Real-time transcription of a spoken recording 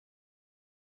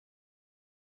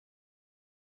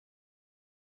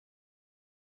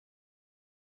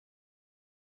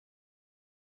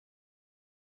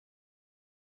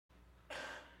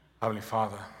Heavenly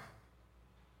Father,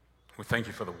 we thank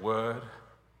you for the word.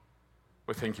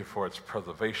 We thank you for its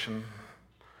preservation.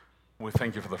 We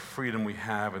thank you for the freedom we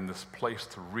have in this place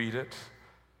to read it.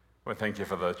 We thank you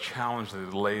for the challenge that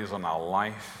it lays on our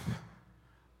life.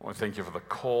 We thank you for the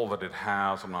call that it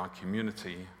has on our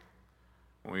community.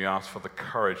 We ask for the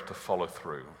courage to follow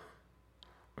through.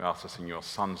 We ask this in your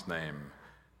Son's name.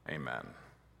 Amen.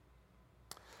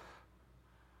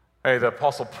 Hey, the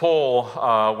Apostle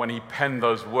Paul, when he penned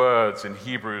those words in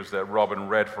Hebrews that Robin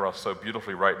read for us so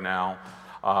beautifully right now,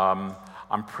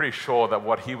 I'm pretty sure that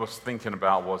what he was thinking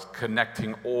about was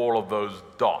connecting all of those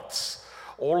dots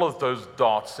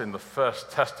in the First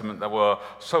Testament that were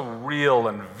so real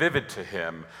and vivid to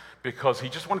him, because he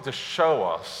just wanted to show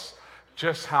us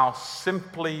just how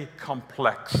simply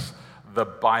complex the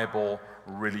Bible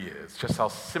really is, just how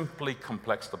simply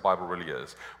complex the Bible really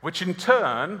is, which in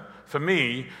turn, for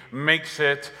me, makes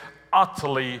it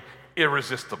utterly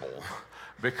irresistible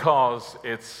because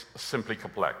it's simply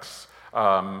complex.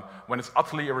 When it's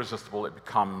utterly irresistible, it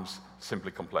becomes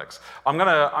simply complex. I'm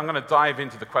gonna dive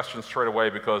into the questions straight away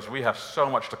because we have so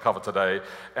much to cover today,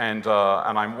 and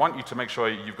I want you to make sure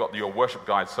you've got your worship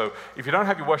guide. So if you don't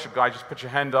have your worship guide, just put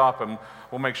your hand up, and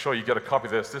we'll make sure you get a copy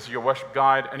of this. This is your worship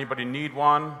guide. Anybody need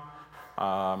one?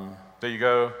 There you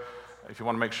go. If you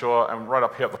want to make sure, and right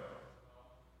up here, the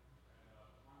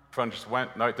phone just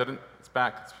went. No, it didn't. It's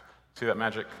back. See that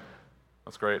magic?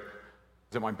 That's great.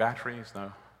 Is it my batteries?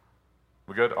 No.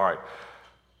 We're good? All right.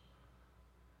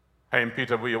 Hey, and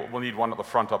Peter, we'll need one at the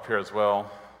front up here as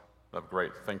well. That'd be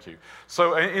great. Thank you.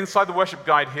 So inside the worship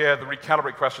guide here, the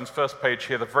recalibrate questions, first page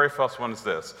here, the very first one is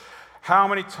this. How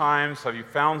many times have you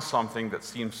found something that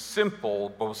seems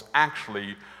simple but was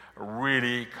actually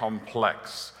really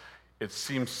complex? It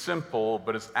seems simple,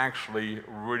 but it's actually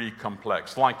really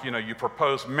complex. Like, you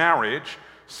propose marriage,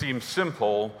 seems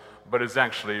simple, but it's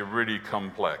actually really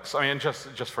complex. I mean,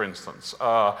 just for instance,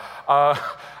 I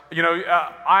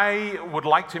would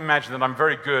like to imagine that I'm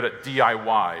very good at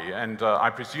DIY, and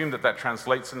I presume that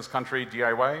translates in this country,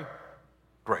 DIY?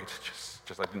 Great, just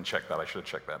I didn't check that, I should have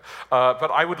checked that.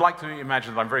 But I would like to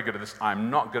imagine that I'm very good at this. I'm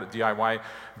not good at DIY,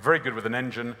 very good with an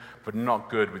engine, but not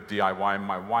good with DIY.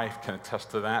 My wife can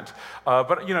attest to that.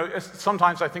 But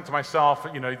sometimes I think to myself,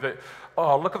 that,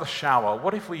 oh, look at the shower.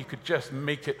 What if we could just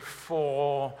make it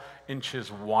 4 inches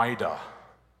wider?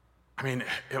 I mean,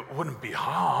 it wouldn't be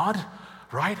hard,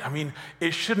 right? I mean,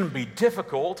 it shouldn't be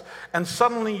difficult, and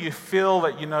suddenly you feel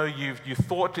that, you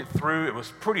thought it through, it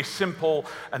was pretty simple,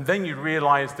 and then you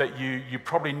realize that you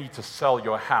probably need to sell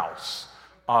your house.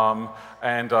 And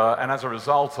as a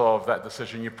result of that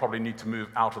decision, you probably need to move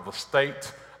out of the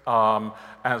state. And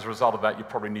as a result of that, you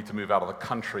probably need to move out of the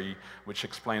country, which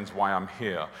explains why I'm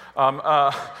here.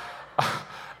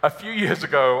 A few years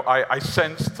ago, I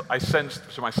sensed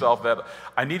to myself that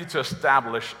I needed to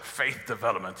establish faith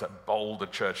development at Boulder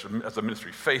Church as a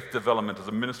ministry, faith development as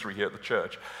a ministry here at the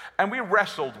church. And we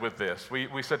wrestled with this.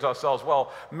 We said to ourselves,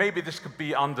 well, maybe this could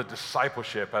be under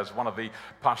discipleship as one of the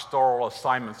pastoral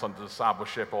assignments under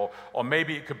discipleship, or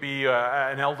maybe it could be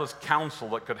an elders' council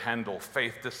that could handle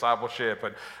faith discipleship,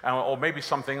 or maybe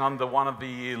something under one of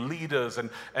the leaders.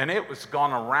 And it was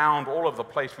gone around all over the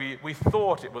place. We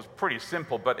thought it was pretty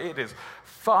simple, but it is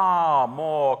far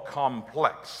more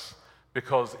complex,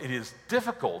 because it is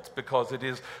difficult, because it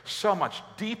is so much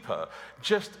deeper,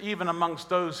 just even amongst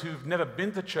those who've never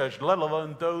been to church, let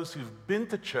alone those who've been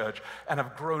to church and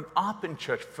have grown up in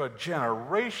church for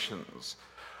generations.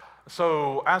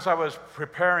 So as I was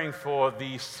preparing for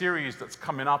the series that's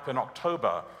coming up in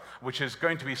October, which is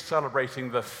going to be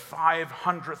celebrating the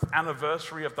 500th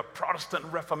anniversary of the Protestant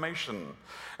Reformation.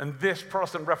 And this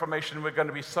Protestant Reformation, we're going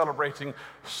to be celebrating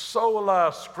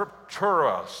sola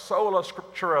scriptura,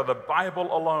 the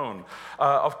Bible alone.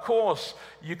 Of course,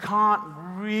 you can't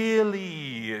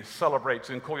really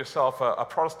celebrate and call yourself a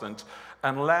Protestant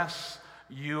unless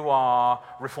you are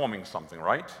reforming something,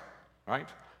 right?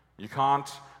 You can't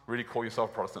really call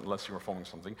yourself a Protestant unless you're reforming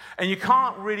something. And you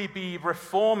can't really be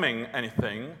reforming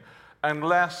anything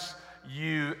unless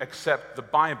you accept the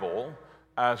Bible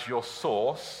as your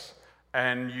source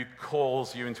and you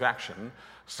calls you into action.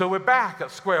 So we're back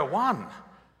at square one.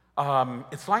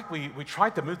 It's like we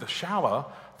tried to move the shower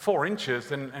 4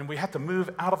 inches and we had to move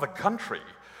out of the country.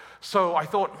 So I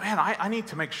thought, man, I need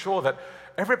to make sure that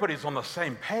everybody's on the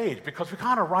same page, because we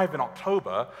can't arrive in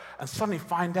October and suddenly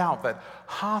find out that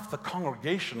half the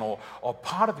congregation or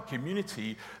part of the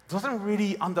community doesn't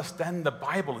really understand the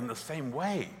Bible in the same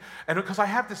way. And because I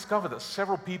have discovered that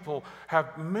several people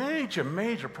have major,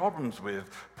 major problems with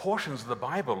portions of the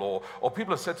Bible, or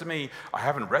people have said to me, I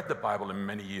haven't read the Bible in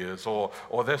many years, or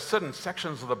there's certain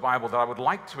sections of the Bible that I would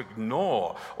like to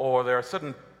ignore, or there are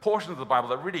certain portions of the Bible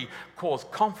that really cause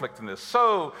conflict in this.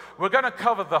 So we're going to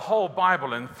cover the whole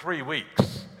Bible in 3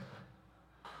 weeks.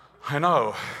 I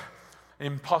know,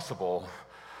 impossible.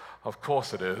 Of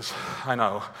course it is, I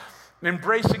know.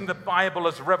 Embracing the Bible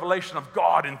as a revelation of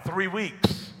God in 3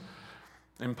 weeks.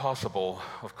 Impossible,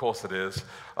 of course it is.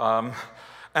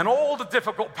 And all the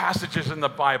difficult passages in the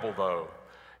Bible, though,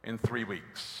 in 3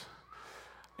 weeks.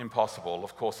 Impossible,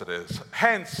 of course it is.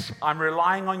 Hence, I'm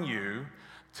relying on you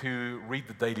to read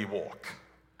the Daily Walk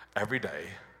every day.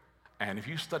 And if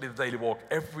you study the Daily Walk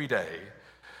every day,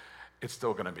 it's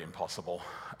still going to be impossible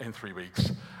in 3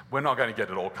 weeks. We're not going to get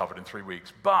it all covered in 3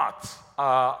 weeks. But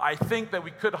I think that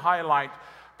we could highlight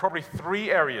probably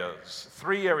three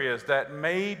areas that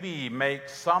maybe make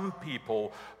some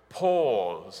people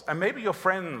pause, and maybe your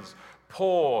friends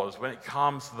pause when it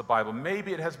comes to the Bible.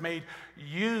 Maybe it has made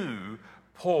you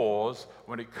pause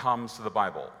when it comes to the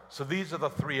Bible. So these are the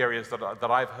three areas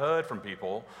that I've heard from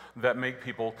people that make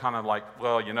people kind of like,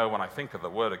 well, you know, when I think of the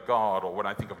Word of God, or when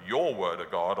I think of your Word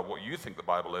of God, or what you think the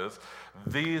Bible is,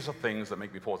 these are things that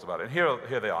make me pause about it. And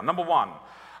here they are. Number one,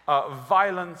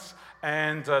 violence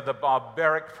and the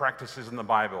barbaric practices in the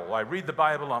Bible. I read the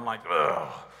Bible, I'm like,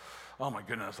 ugh. Oh my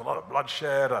goodness, a lot of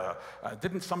bloodshed.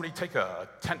 Didn't somebody take a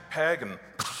tent peg and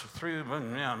threw,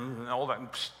 all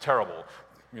that? Terrible,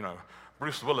 you know.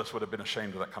 Bruce Willis would have been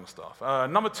ashamed of that kind of stuff.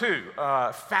 Number two,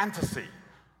 fantasy.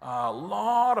 A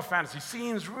lot of fantasy.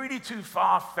 Scenes really too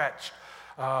far-fetched.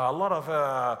 A lot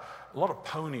of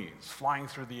ponies flying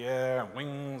through the air, and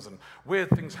wings, and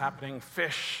weird things happening.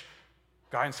 Fish,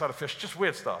 guy inside a fish, just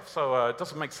weird stuff. So it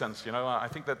doesn't make sense, you know. I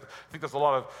think there's a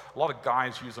lot of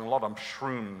guys using a lot of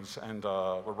shrooms and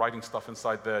we're writing stuff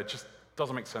inside there. Just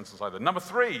doesn't make sense inside there. Number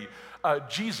three,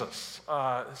 Jesus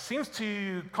seems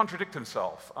to contradict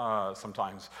himself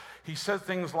sometimes. He says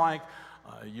things like,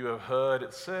 you have heard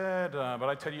it said, but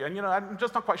I tell you, and you know, I'm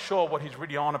just not quite sure what he's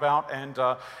really on about, and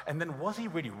then was he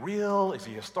really real? Is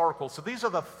he historical? So these are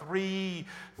the three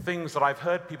things that I've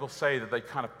heard people say that they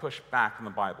kind of push back in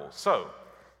the Bible. So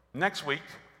next week,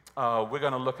 we're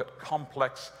going to look at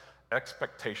complex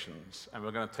expectations, and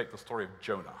we're going to take the story of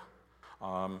Jonah.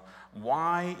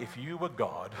 Why, if you were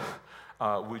God,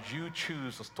 would you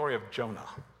choose the story of Jonah?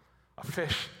 A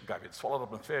fish, a guy gets swallowed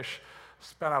up in a fish,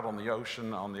 spat out on the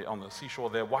ocean, on the seashore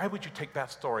there. Why would you take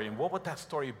that story, and what would that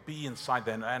story be inside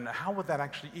then? And how would that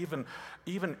actually even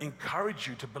encourage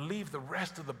you to believe the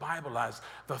rest of the Bible as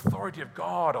the authority of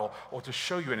God, or to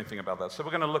show you anything about that? So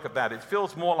we're going to look at that. It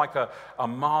feels more like a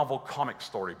Marvel comic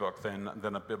storybook than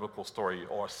a biblical story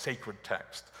or a sacred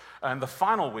text. And the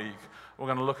final week, we're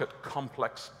going to look at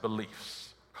complex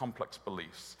beliefs. Complex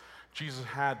beliefs. Jesus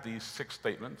had these 6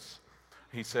 statements.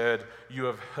 He said, you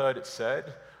have heard it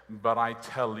said, but I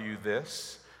tell you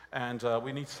this. And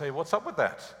we need to say, what's up with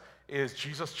that? Is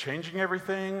Jesus changing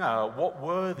everything? What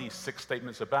were these 6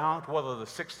 statements about? What are the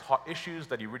 6 hot issues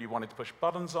that he really wanted to push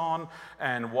buttons on?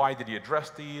 And why did he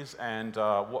address these? And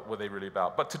what were they really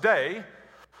about? But today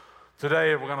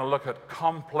we're going to look at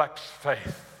complex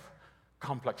faith.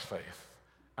 Complex faith.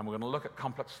 And we're going to look at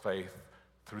complex faith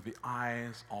through the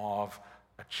eyes of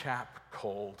a chap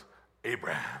called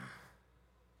Abraham.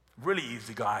 Really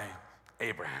easy guy,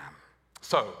 Abraham.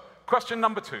 So, question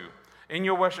number 2. In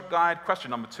your worship guide,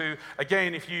 question number 2.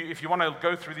 Again, if you want to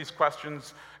go through these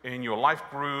questions in your life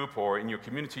group or in your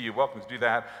community, you're welcome to do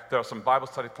that. There are some Bible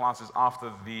study classes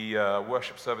after the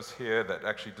worship service here that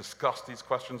actually discuss these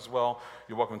questions as well.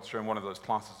 You're welcome to join one of those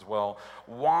classes as well.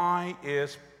 Why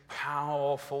is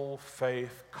powerful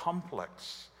faith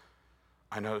complex?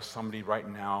 I know somebody right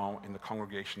now in the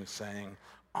congregation is saying,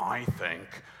 I think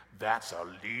that's a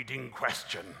leading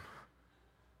question.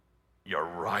 You're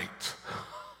right.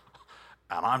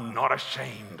 And I'm not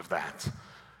ashamed of that.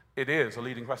 It is a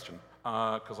leading question,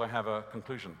 because I have a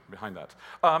conclusion behind that.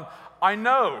 I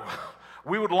know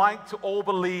we would like to all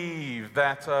believe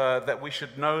that we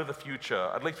should know the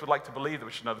future. At least we'd like to believe that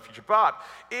we should know the future. But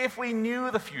if we knew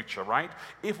the future, right?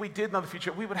 If we did know the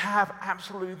future, we would have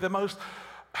absolutely the most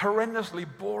horrendously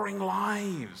boring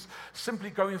lives, simply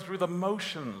going through the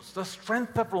motions. The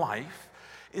strength of life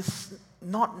is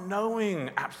not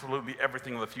knowing absolutely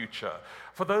everything in the future.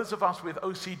 For those of us with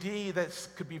OCD, this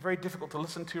could be very difficult to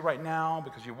listen to right now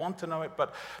because you want to know it,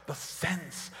 but the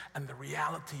sense and the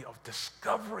reality of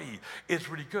discovery is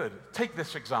really good. Take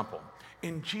this example.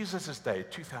 In Jesus' day,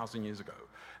 2,000 years ago,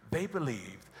 they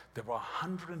believed there were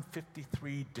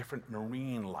 153 different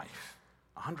marine life,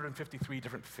 153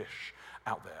 different fish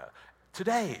out there.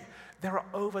 Today, there are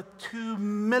over 2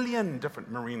 million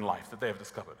different marine life that they have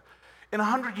discovered. In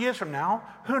 100 years from now,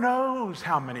 who knows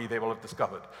how many they will have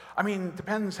discovered? I mean, it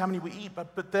depends how many we eat,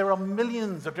 but there are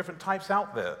millions of different types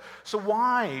out there. So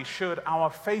why should our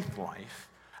faith life,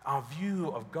 our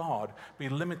view of God, be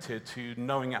limited to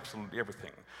knowing absolutely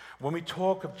everything? When we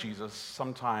talk of Jesus,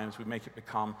 sometimes we make it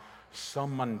become so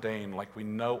mundane, like we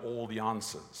know all the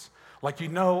answers, like you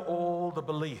know all the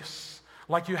beliefs,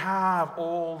 like you have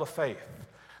all the faith,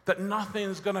 that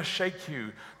nothing's going to shake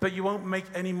you, that you won't make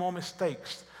any more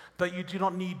mistakes, that you do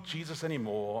not need Jesus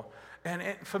anymore. And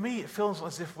for me, it feels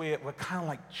as if we're kind of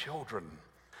like children.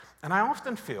 And I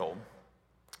often feel,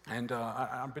 and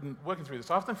I've been working through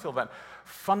this, I often feel that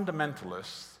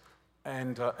fundamentalists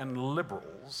and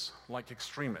liberals, like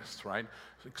extremists, right?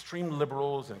 Extreme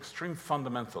liberals and extreme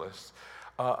fundamentalists,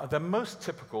 they're most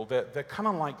typical. They're kind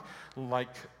of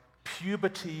like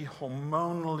puberty,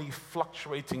 hormonally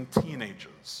fluctuating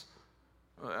teenagers.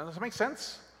 Does that make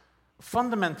sense?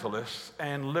 Fundamentalists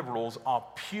and liberals are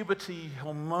puberty,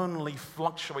 hormonally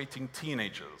fluctuating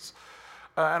teenagers.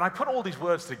 And I put all these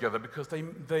words together because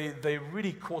they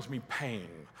really cause me pain,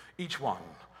 each one.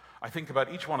 I think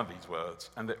about each one of these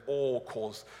words, and they all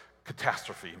cause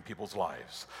catastrophe in people's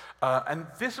lives. And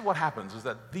this is what happens, is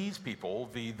that these people,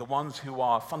 the ones who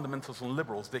are fundamentalists and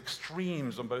liberals, the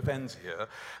extremes on both ends here,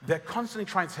 they're constantly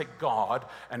trying to take God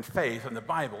and faith and the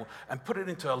Bible and put it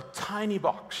into a tiny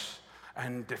box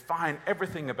and define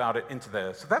everything about it into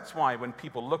there. So that's why when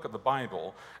people look at the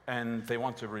Bible and they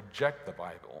want to reject the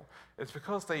Bible, it's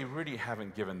because they really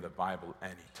haven't given the Bible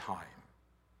any time.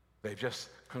 They've just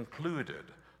concluded,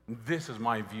 this is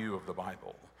my view of the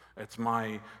Bible. It's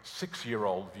my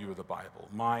 6-year-old view of the Bible,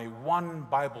 my one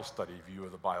Bible study view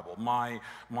of the Bible, my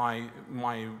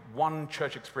one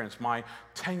church experience, my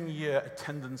 10-year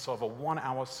attendance of a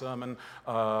 1-hour sermon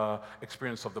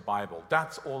experience of the Bible.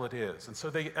 That's all it is. And so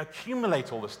they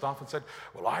accumulate all this stuff and said,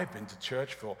 well, I've been to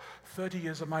church for 30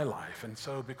 years of my life, and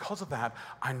so because of that,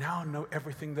 I now know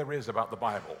everything there is about the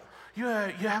Bible. You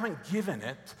haven't given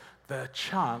it the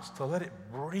chance to let it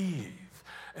breathe.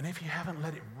 And if you haven't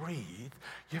let it breathe,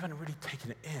 you haven't really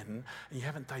taken it in, and you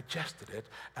haven't digested it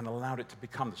and allowed it to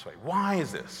become this way. Why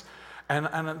is this? And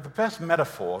the best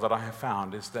metaphor that I have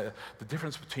found is the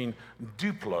difference between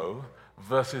Duplo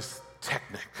versus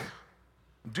Technic.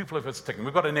 Duplo versus Technic.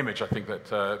 We've got an image, I think,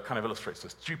 that kind of illustrates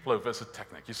this. Duplo versus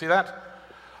Technic. You see that?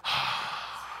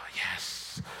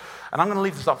 Yes. And I'm going to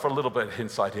leave this up for a little bit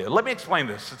inside here. Let me explain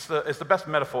this. It's the best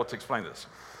metaphor to explain this.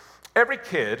 Every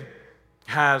kid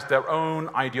has their own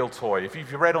ideal toy. If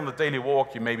you've read on the Daily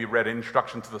Walk, you maybe read an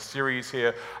introduction to the series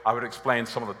here. I would explain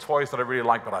some of the toys that I really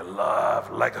like, but I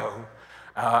love Lego.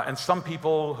 And some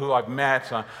people who I've met,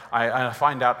 if I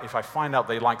find out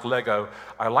they like Lego,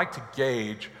 I like to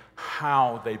gauge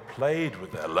how they played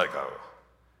with their Lego.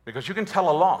 Because you can tell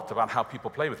a lot about how people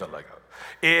play with their Lego.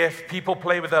 If people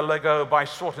play with their Lego by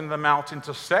sorting them out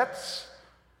into sets,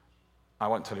 I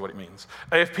won't tell you what it means.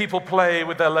 If people play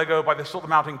with their Lego by they sort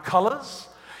them out in colors,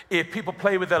 if people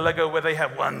play with their Lego where they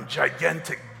have one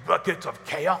gigantic bucket of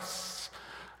chaos,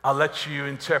 I'll let you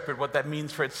interpret what that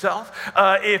means for itself.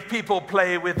 If people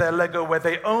play with their Lego where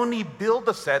they only build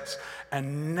the sets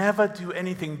and never do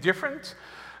anything different,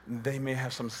 they may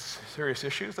have some serious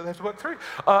issues that they have to work through.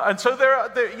 And so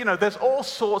there's all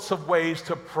sorts of ways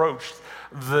to approach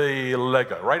the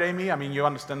Lego, right, Amy? I mean, you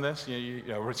understand this?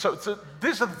 So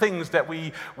these are the things that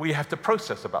we have to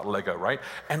process about Lego, right?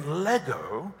 And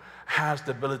Lego has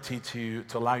the ability to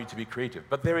allow you to be creative.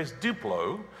 But there is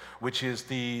Duplo, which is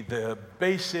the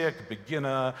basic,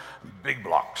 beginner, big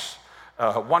blocks.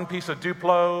 One piece of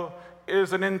Duplo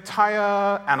is an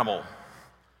entire animal.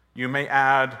 You may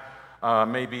add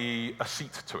maybe a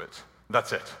seat to it.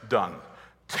 That's it, done.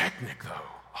 Technic, though.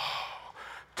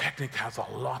 Technic has a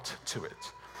lot to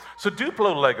it. So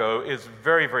Duplo Lego is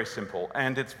very, very simple,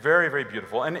 and it's very, very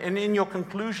beautiful. And in your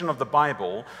conclusion of the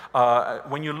Bible,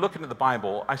 when you're looking at the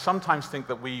Bible, I sometimes think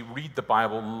that we read the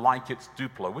Bible like it's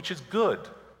Duplo, which is good.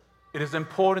 It is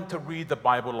important to read the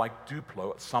Bible like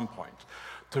Duplo at some point,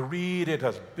 to read it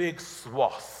as big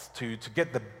swaths, to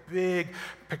get the big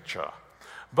picture.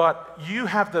 But you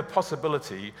have the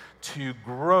possibility to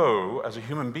grow as a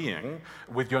human being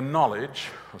with your knowledge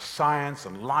of science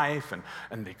and life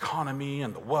and the economy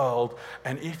and the world.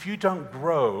 And if you don't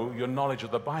grow your knowledge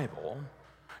of the Bible,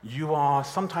 you are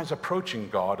sometimes approaching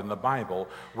God in the Bible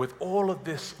with all of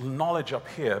this knowledge up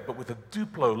here, but with a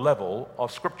Duplo level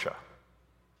of Scripture.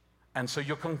 And so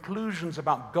your conclusions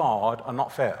about God are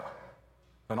not fair.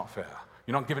 They're not fair.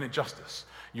 You're not giving it justice.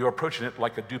 You're approaching it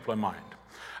like a Duplo mind.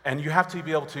 And you have to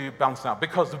be able to balance it out,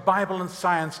 because the Bible and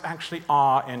science actually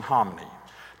are in harmony.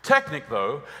 Technic,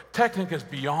 though, Technic is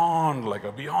beyond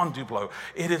Lego, beyond Duplo.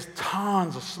 It is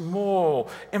tons of small,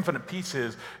 infinite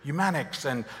pieces, pneumatics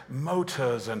and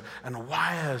motors and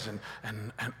wires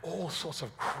and all sorts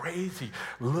of crazy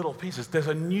little pieces. There's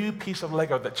a new piece of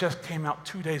Lego that just came out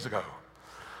 2 days ago,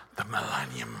 the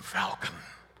Millennium Falcon.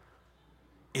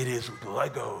 It is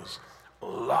Lego's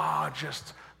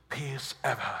largest piece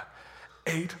ever.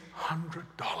 $800.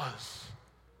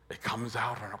 It comes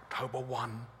out on October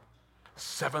 1.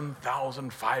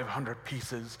 7,500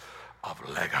 pieces of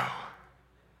Lego,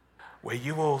 where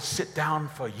you will sit down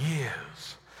for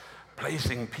years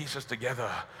placing pieces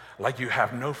together like you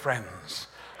have no friends.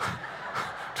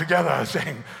 Together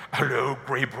saying, hello,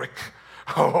 gray brick.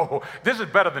 Oh, this is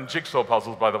better than jigsaw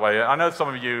puzzles, by the way. I know some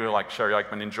of you, like Sherry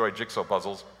Eichmann, enjoy jigsaw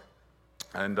puzzles.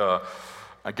 And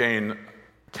again,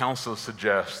 counselors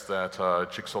suggest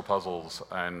that jigsaw puzzles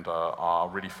are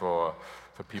really for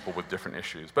people with different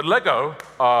issues. But Lego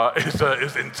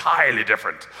is entirely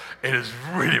different. It is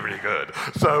really, really good.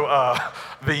 So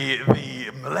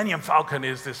the Millennium Falcon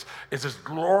is this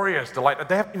glorious delight.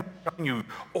 They haven't even shown you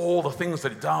all the things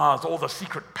that it does, all the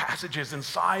secret passages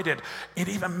inside it. It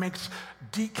even makes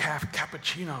decaf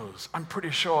cappuccinos, I'm pretty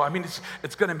sure. I mean,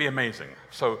 it's going to be amazing.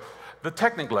 So the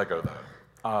Technic Lego,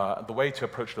 though, the way to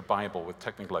approach the Bible with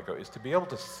Technic Lego is to be able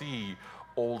to see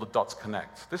all the dots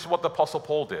connect. This is what the Apostle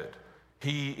Paul did.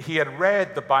 He had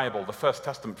read the Bible, the First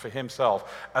Testament, for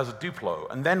himself as a Duplo.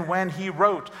 And then when he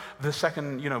wrote the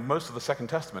second, most of the Second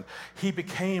Testament, he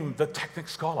became the Technic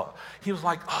scholar. He was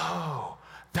like, oh,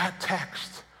 that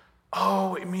text,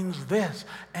 oh, it means this.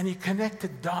 And he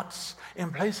connected dots in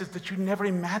places that you never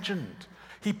imagined.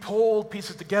 He pulled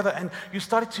pieces together, and you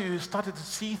started to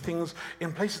see things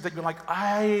in places that you're like,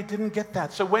 I didn't get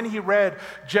that. So when he read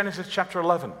Genesis chapter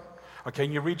 11, okay,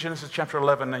 and you read Genesis chapter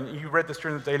 11, and you read this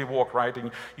during the daily walk, right? And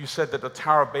you said that the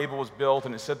Tower of Babel was built,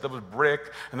 and it said there was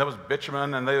brick, and there was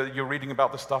bitumen, and you're reading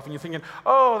about this stuff, and you're thinking,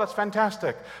 oh, that's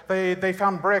fantastic. They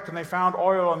found brick, and they found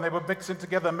oil, and they were mixing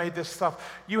together and made this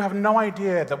stuff. You have no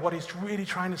idea that what he's really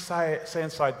trying to say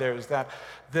inside there is that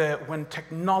when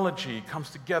technology comes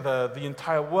together, the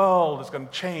entire world is going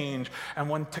to change. And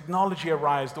when technology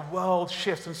arrives, the world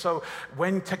shifts. And so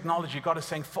when technology, God is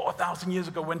saying 4,000 years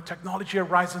ago, when technology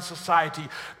arrives in society,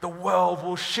 the world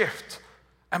will shift.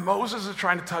 And Moses is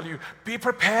trying to tell you, be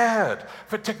prepared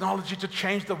for technology to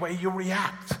change the way you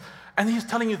react. And he's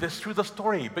telling you this through the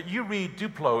story, but you read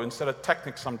Duplo instead of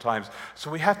Technic sometimes,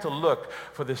 so we have to look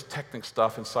for this Technic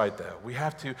stuff inside there. We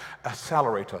have to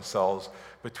accelerate ourselves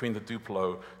between the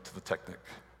Duplo to the Technic.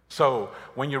 So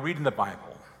when you're reading the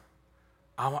Bible,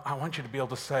 I want you to be able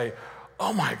to say,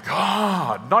 oh my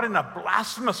God, not in a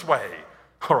blasphemous way,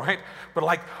 all right, but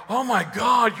like, oh my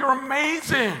God, you're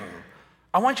amazing.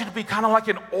 I want you to be kind of like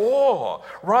in awe,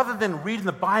 rather than reading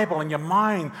the Bible and your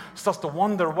mind starts to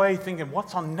wander away thinking,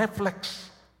 what's on Netflix?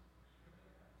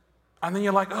 And then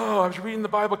you're like, oh, I was reading the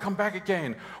Bible, come back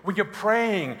again. When you're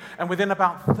praying, and within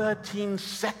about 13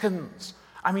 seconds,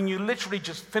 I mean, you literally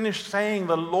just finished saying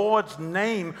the Lord's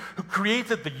name who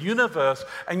created the universe,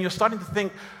 and you're starting to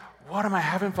think, what am I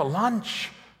having for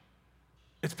lunch?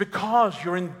 It's because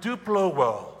you're in Duplo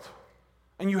world,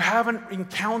 and you haven't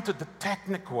encountered the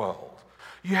Technic world.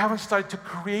 You haven't started to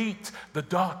create the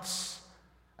dots.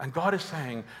 And God is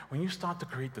saying, when you start to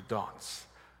create the dots,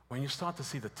 when you start to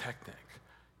see the Technic,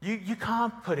 you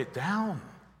can't put it down.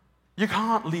 You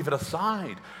can't leave it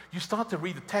aside. You start to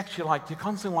read the text, you're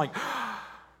constantly like, oh,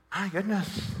 my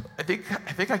goodness, I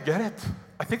think I get it.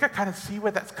 I think I kind of see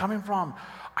where that's coming from.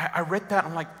 I read that,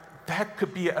 I'm like, that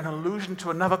could be an allusion to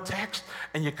another text,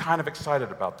 and you're kind of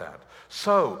excited about that.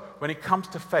 So when it comes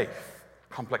to faith,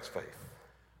 complex faith,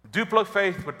 Duplo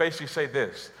faith would basically say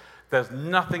this: there's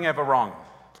nothing ever wrong.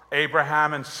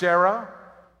 Abraham and Sarah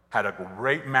had a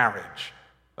great marriage.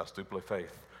 That's Duplo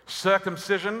faith.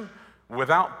 Circumcision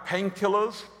without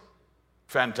painkillers,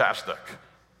 fantastic.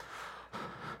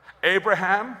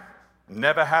 Abraham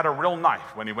never had a real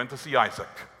knife when he went to see Isaac.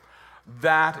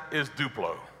 That is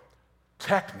Duplo.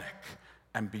 Technic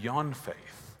and beyond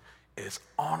faith is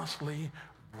honestly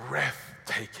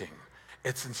breathtaking.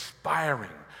 It's inspiring.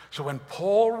 So when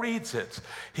Paul reads it,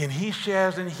 and he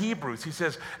shares in Hebrews, he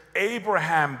says,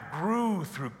 Abraham grew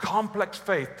through complex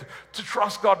faith to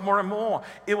trust God more and more.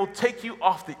 It will take you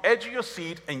off the edge of your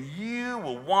seat, and you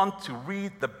will want to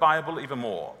read the Bible even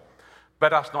more.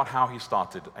 But that's not how he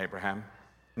started, Abraham.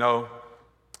 No,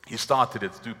 he started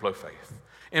its Duplo faith.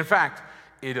 In fact,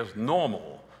 it is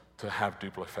normal to have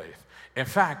Duplo faith. In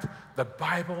fact, the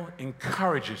Bible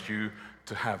encourages you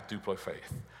to have Duplo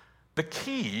faith. The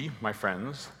key, my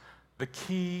friends, the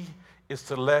key is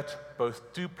to let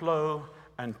both Duplo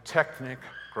and Technic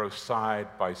grow side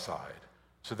by side.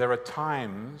 So there are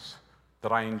times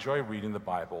that I enjoy reading the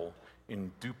Bible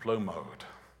in Duplo mode.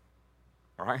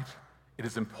 All right? It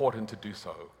is important to do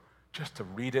so. Just to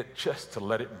read it, just to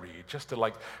let it read, just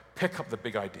to pick up the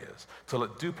big ideas, to let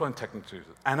Duplo and Technic do it.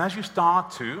 And as you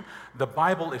start to, the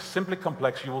Bible is simply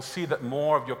complex. You will see that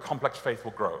more of your complex faith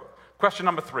will grow. Question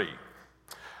number 3,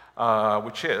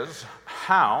 which is,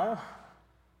 how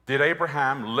did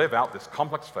Abraham live out this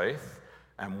complex faith,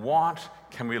 and what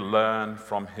can we learn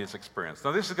from his experience?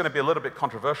 Now, this is going to be a little bit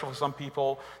controversial for some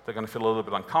people. They're going to feel a little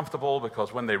bit uncomfortable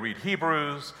because when they read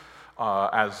Hebrews,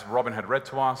 as Robin had read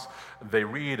to us, they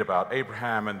read about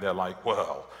Abraham and they're like,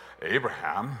 well,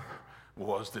 Abraham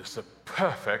was this a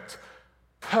perfect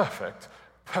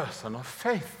person of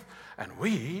faith, and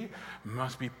we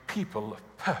must be people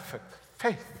of perfect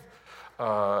faith.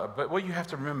 But what you have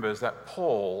to remember is that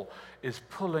Paul is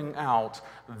pulling out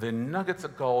the nuggets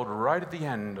of gold right at the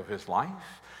end of his life,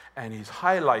 and he's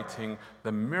highlighting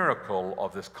the miracle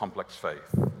of this complex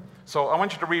faith. So I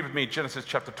want you to read with me Genesis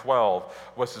chapter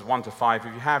 12, verses 1 to 5.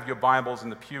 If you have your Bibles in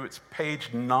the pew, it's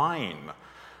page 9.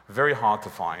 Very hard to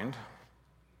find.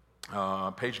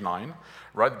 Page 9,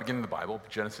 right at the beginning of the Bible,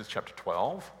 Genesis chapter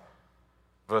 12,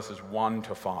 verses 1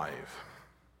 to 5.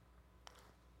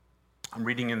 I'm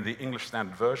reading in the English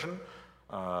Standard Version,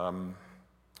 and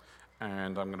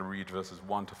I'm going to read verses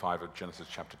 1 to 5 of Genesis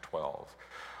chapter 12.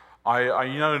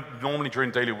 Normally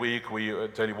during Daily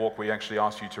Walk, we actually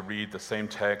ask you to read the same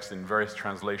text in various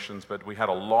translations, but we had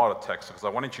a lot of text because I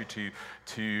wanted you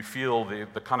to feel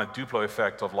the kind of Duplo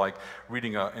effect of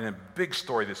reading in a big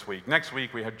story this week. Next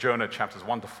week, we have Jonah chapters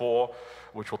 1 to 4,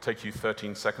 which will take you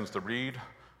 13 seconds to read.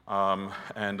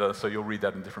 So you'll read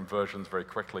that in different versions very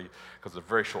quickly because it's a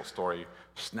very short story,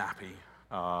 snappy,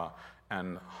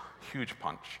 and huge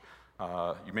punch.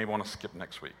 You may want to skip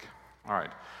next week. All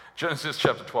right. Genesis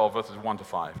chapter 12, verses 1 to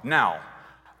 5. Now,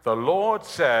 the Lord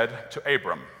said to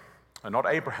Abram, and not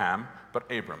Abraham, but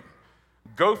Abram,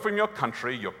 go from your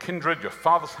country, your kindred, your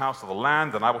father's house to the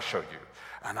land that I will show you,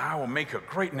 and I will make you a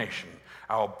great nation.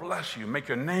 I will bless you, make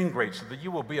your name great, so that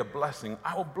you will be a blessing.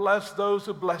 I will bless those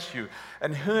who bless you,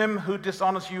 and him who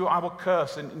dishonors you I will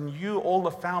curse, and in you all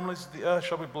the families of the earth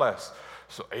shall be blessed.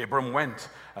 So Abram went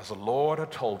as the Lord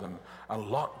had told him, and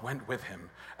Lot went with him.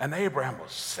 And Abraham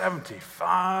was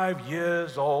 75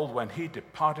 years old when he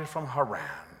departed from Haran.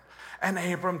 And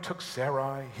Abram took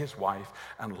Sarai, his wife,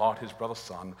 and Lot, his brother's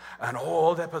son, and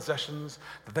all their possessions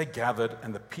that they gathered,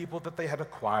 and the people that they had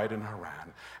acquired in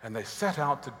Haran. And they set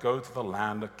out to go to the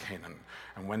land of Canaan.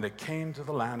 And when they came to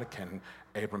the land of Canaan,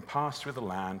 Abram passed through the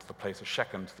land to the place of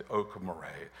Shechem, to the oak of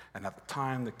Moreh. And at the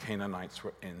time, the Canaanites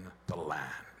were in the land.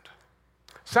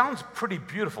 Sounds pretty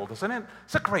beautiful, doesn't it?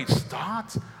 It's a great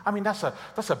start. I mean, that's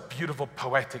a beautiful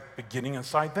poetic beginning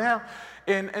inside there.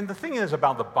 And the thing is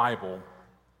about the Bible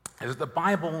is that the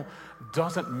Bible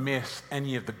doesn't miss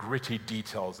any of the gritty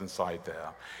details inside there.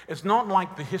 It's not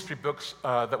like the history books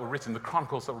that were written, the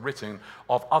chronicles that were written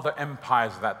of other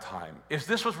empires at that time. If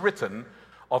this was written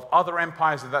of other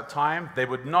empires at that time, they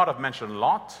would not have mentioned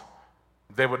Lot.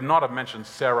 They would not have mentioned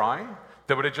Sarai.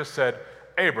 They would have just said,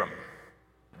 Abram,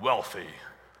 wealthy,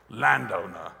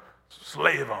 landowner,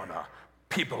 slave owner,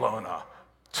 people owner,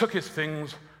 took his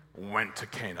things, went to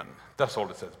Canaan. That's all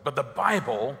it says. But the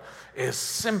Bible is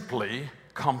simply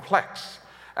complex.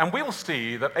 And we'll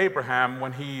see that Abraham,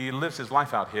 when he lives his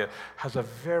life out here, has a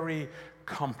very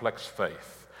complex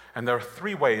faith. And there are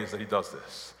 3 ways that he does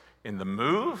this: in the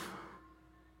move,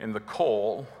 in the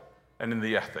call, and in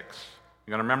the ethics.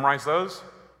 You going to memorize those?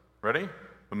 Ready?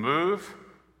 The move,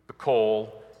 the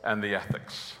call, and the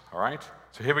ethics. All right?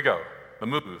 So here we go. The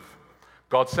move.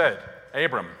 God said,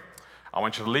 Abram, I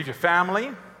want you to leave your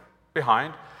family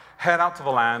behind, head out to the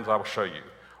land I will show you.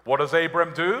 What does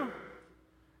Abram do?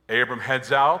 Abram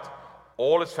heads out,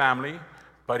 all his family,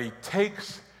 but he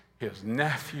takes his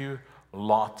nephew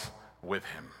Lot with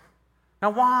him. Now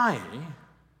why,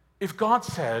 if God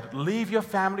said, leave your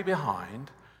family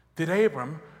behind, did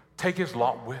Abram take his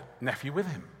nephew with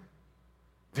him?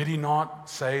 Did he not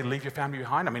say, leave your family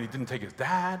behind? I mean, he didn't take his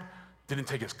dad, didn't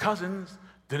take his cousins,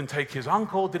 Didn't take his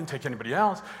uncle, didn't take anybody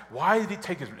else. Why did he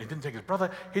didn't take his brother.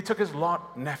 He took his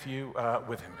Lot nephew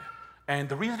with him. And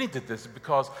the reason he did this is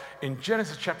because in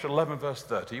Genesis chapter 11, verse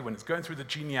 30, when it's going through the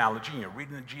genealogy, and you're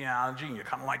reading the genealogy, and you're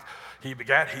kind of like, he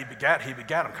begat,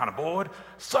 I'm kind of bored.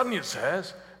 Suddenly it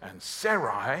says, and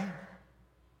Sarai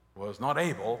was not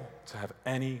able to have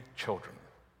any children.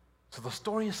 So the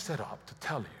story is set up to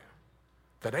tell you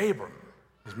that Abram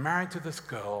is married to this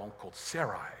girl called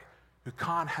Sarai, who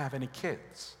can't have any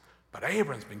kids. But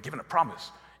Abram's been given a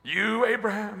promise. You,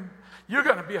 Abraham, you're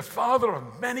going to be a father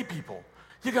of many people.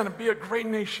 You're going to be a great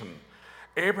nation.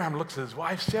 Abraham looks at his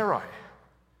wife, Sarai.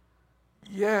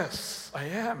 Yes, I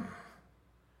am.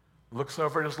 Looks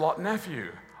over at his Lot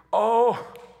nephew. Oh,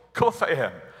 of course I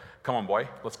am. Come on, boy,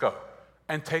 let's go.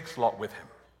 And takes Lot with him.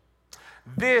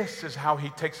 This is how he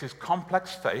takes his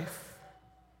complex faith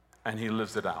and he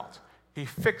lives it out. He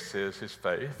fixes his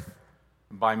faith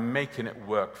by making it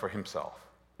work for himself.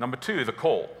 Number two, the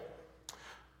call.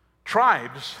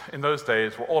 Tribes in those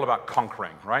days were all about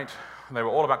conquering, right? They were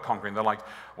all about conquering. They're like,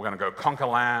 we're going to go conquer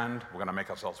land, we're going to make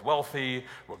ourselves wealthy,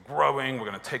 we're growing, we're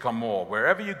going to take on more.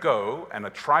 Wherever you go and a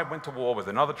tribe went to war with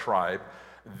another tribe,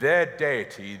 their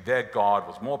deity, their god,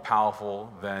 was more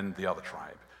powerful than the other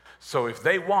tribe. So if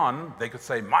they won, they could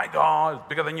say, my God is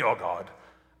bigger than your God.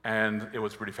 And it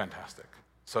was really fantastic.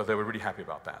 So they were really happy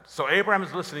about that. So Abraham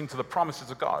is listening to the promises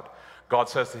of God. God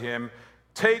says to him,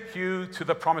 take you to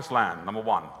the promised land, number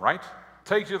one, right?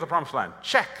 Take you to the promised land.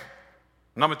 Check.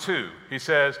 Number two, he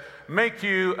says, make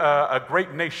you a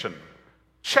great nation.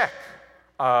 Check.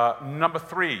 Number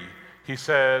three, he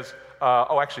says,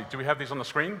 actually, do we have these on the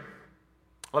screen?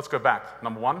 Let's go back.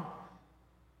 Number one.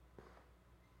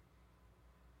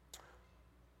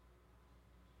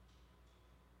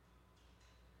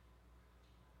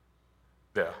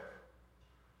 There.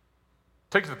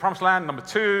 Take you to the promised land. Number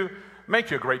two,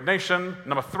 make you a great nation.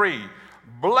 Number three,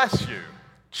 bless you.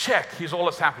 Check. He's all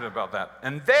that's happening about that.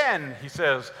 And then he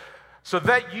says, so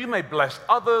that you may bless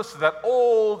others, so that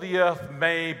all the earth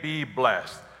may be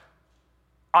blessed.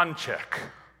 Uncheck.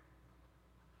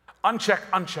 Uncheck,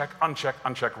 uncheck, uncheck,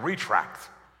 uncheck, retract.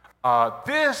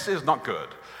 This is not good.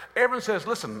 Abraham says,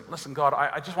 listen, God,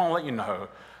 I just want to let you know,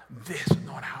 this is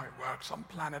not how it works on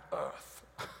planet Earth.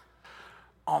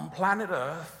 On planet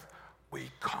Earth,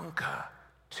 we conquer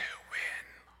to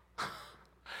win.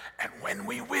 And when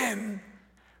we win,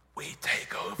 we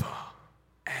take over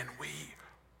and we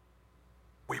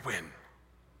win.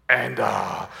 And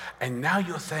now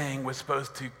you're saying we're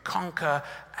supposed to conquer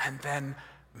and then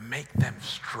make them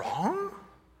strong?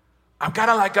 I'm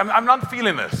kind of like, I'm not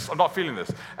feeling this. I'm not feeling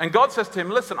this. And God says to him,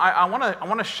 listen, I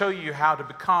want to show you how to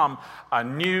become a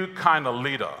new kind of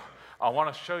leader. I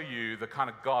want to show you the kind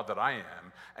of God that I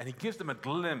am. And he gives them a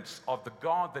glimpse of the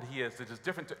God that he is that is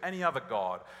different to any other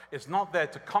God. It's not there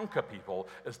to conquer people.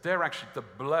 It's there actually to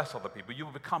bless other people. You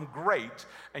will become great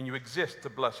and you exist to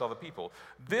bless other people.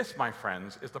 This, my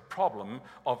friends, is the problem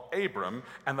of Abram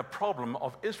and the problem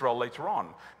of Israel later on.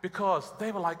 Because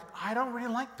they were like, I don't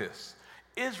really like this.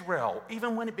 Israel,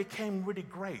 even when it became really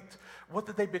great, what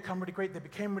did they become really great? They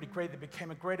became really great. They became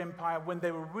a great empire when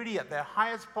they were really at their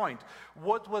highest point.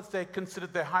 What was they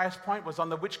considered their highest point was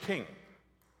under which king?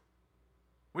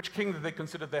 Which king did they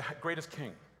consider their greatest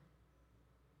king?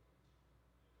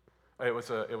 It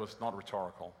was not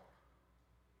rhetorical.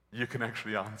 You can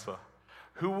actually answer.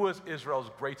 Who was Israel's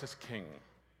greatest king?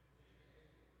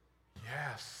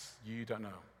 Yes, you don't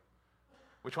know.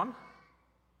 Which one?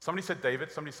 Somebody said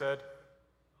David, somebody said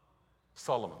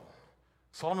Solomon.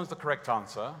 Solomon's the correct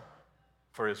answer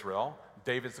for Israel.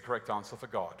 David's the correct answer for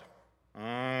God.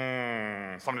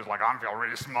 Somebody's like, I feel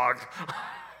really smug.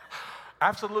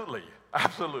 Absolutely.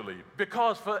 Absolutely.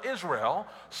 Because for Israel,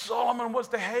 Solomon was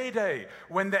the heyday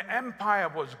when the empire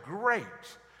was great.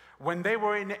 When they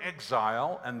were in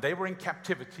exile and they were in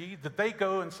captivity, did they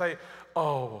go and say,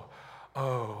 oh,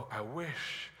 I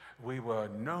wish we were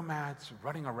nomads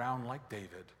running around like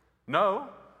David? No.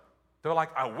 They were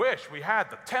like, I wish we had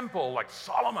the temple like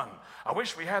Solomon. I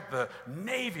wish we had the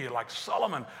navy like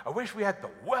Solomon. I wish we had the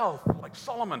wealth like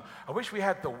Solomon. I wish we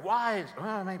had the wives,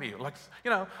 maybe, like,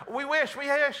 we wish,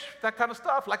 that kind of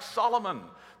stuff like Solomon.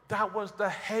 That was the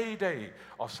heyday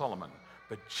of Solomon.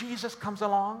 But Jesus comes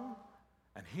along,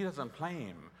 and he doesn't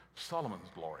claim Solomon's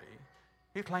glory.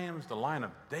 He claims the line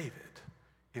of David.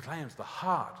 He claims the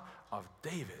heart of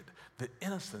David, the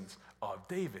innocence of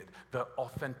David, the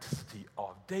authenticity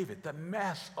of David, the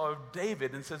mess of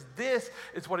David, and says this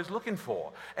is what he's looking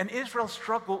for. And Israel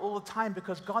struggled all the time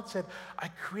because God said, I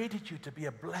created you to be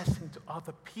a blessing to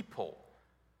other people.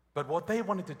 But what they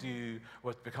wanted to do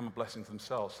was become a blessing to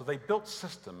themselves. So they built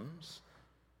systems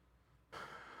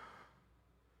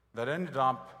that ended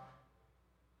up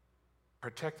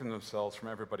protecting themselves from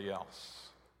everybody else.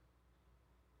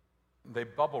 They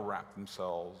bubble wrapped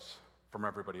themselves from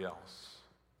everybody else.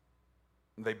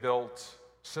 They built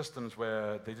systems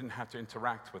where they didn't have to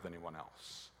interact with anyone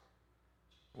else,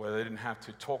 where they didn't have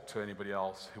to talk to anybody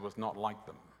else who was not like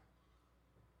them,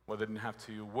 where they didn't have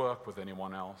to work with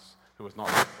anyone else who was not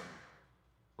like them,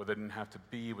 where they didn't have to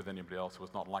be with anybody else who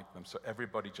was not like them. So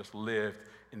everybody just lived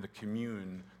in the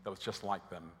commune that was just like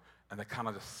them, and they kind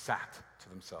of just sat to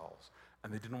themselves,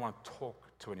 and they didn't want to talk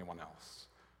to anyone else,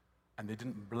 and they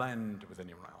didn't blend with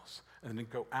anyone else, and they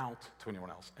didn't go out to anyone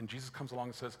else. And Jesus comes along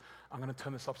and says, I'm going to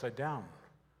turn this upside down.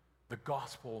 The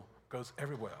gospel goes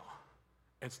everywhere.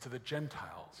 It's to the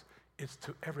Gentiles. It's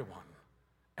to everyone.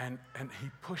 And he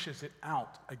pushes it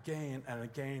out again and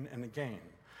again and again.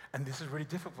 And this is really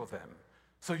difficult for them.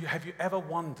 So have you ever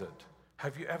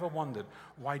wondered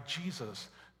why Jesus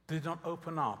did not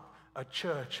open up a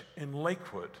church in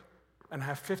Lakewood and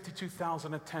have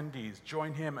 52,000 attendees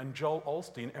join him and Joel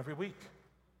Osteen every week?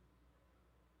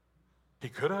 He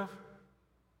could have.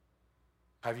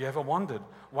 Have you ever wondered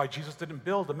why Jesus didn't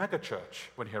build a mega church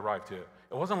when he arrived here?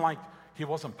 It wasn't like he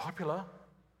wasn't popular.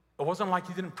 It wasn't like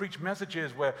he didn't preach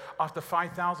messages where after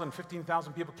 5,000,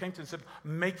 15,000 people came to him and said,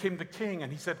 make him the king.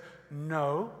 And he said,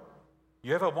 no.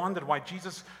 You ever wondered why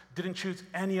Jesus didn't choose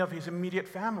any of his immediate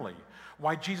family?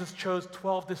 Why Jesus chose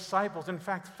 12 disciples, in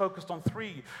fact, focused on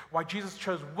 3? Why Jesus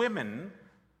chose women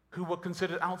who were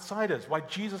considered outsiders? Why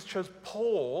Jesus chose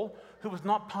Paul, who was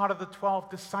not part of the 12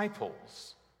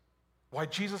 disciples? Why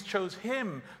Jesus chose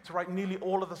him to write nearly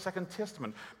all of the Second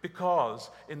Testament? Because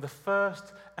in the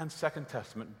First and Second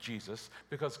Testament, Jesus,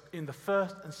 because in the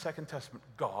First and Second Testament,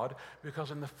 God,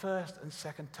 because in the First and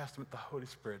Second Testament, the Holy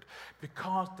Spirit,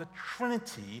 because the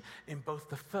Trinity in both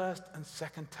the First and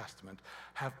Second Testament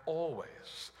have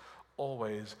always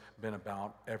been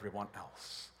about everyone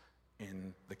else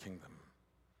in the kingdom.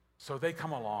 So they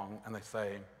come along and they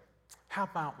say, how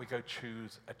about we go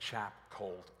choose a chap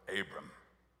called Abram?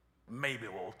 Maybe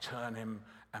we'll turn him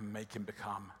and make him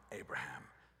become Abraham.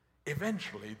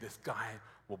 Eventually, this guy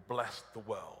will bless the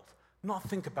world, not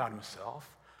think about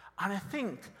himself. And I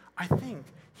think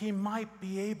he might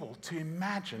be able to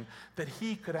imagine that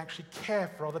he could actually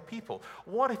care for other people.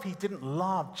 What if he didn't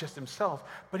love just himself,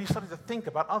 but he started to think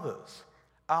about others?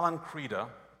 Alan Kreider,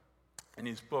 in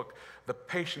his book, The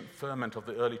Patient Ferment of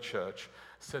the Early Church,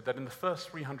 said that in the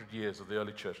first 300 years of the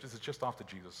early church, this is just after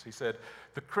Jesus, he said,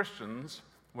 the Christians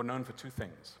were known for 2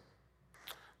 things.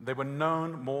 They were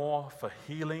known more for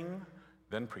healing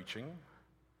than preaching,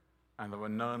 and they were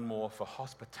known more for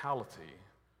hospitality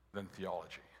than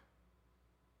theology.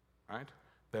 Right?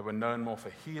 They were known more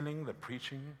for healing than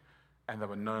preaching, and they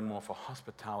were known more for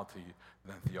hospitality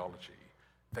than theology.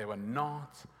 They were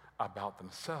not about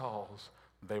themselves,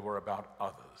 they were about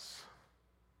others.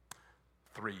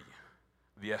 3,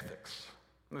 the ethics.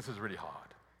 And this is really hard.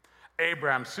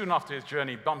 Abraham, soon after his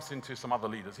journey, bumps into some other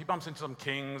leaders. He bumps into some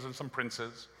kings and some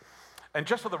princes. And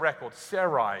just for the record,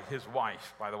 Sarai, his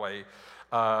wife, by the way,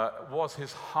 was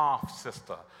his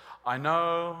half-sister. I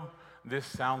know this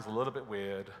sounds a little bit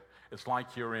weird. It's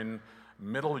like you're in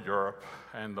Middle Europe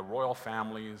and the royal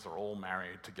families are all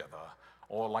married together,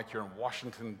 or like you're in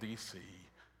Washington, D.C.,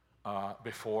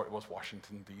 before it was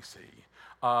Washington, D.C.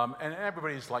 And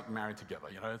everybody's like married together,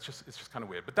 you know, it's just kind of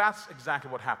weird. But that's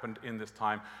exactly what happened in this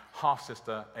time.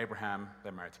 Half-sister, Abraham,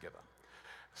 they're married together.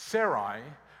 Sarai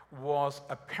was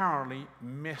apparently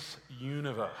Miss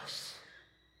Universe,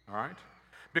 all right?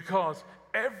 Because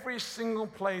every single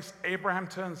place Abraham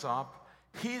turns up,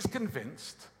 he's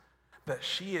convinced that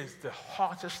she is the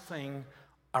hottest thing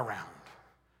around.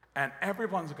 And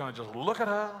everyone's going to just look at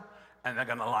her, and they're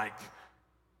going to like,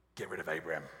 get rid of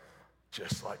Abraham.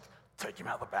 Just like take him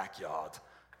out of the backyard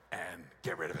and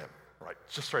get rid of him, right?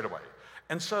 Just straight away.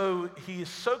 And so he is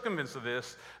so convinced of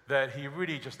this that he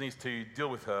really just needs to deal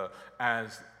with her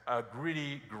as a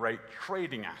really great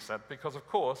trading asset because, of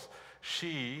course,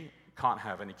 she can't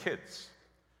have any kids.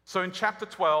 So in chapter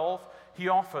 12, he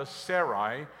offers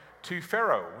Sarai to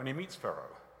Pharaoh when he meets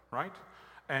Pharaoh, right?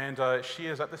 And she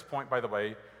is at this point, by the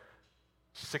way,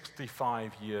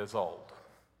 65 years old.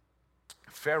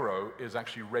 Pharaoh is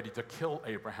actually ready to kill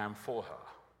Abraham for her.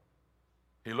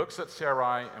 He looks at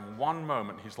Sarai, and one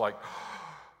moment he's like,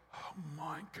 oh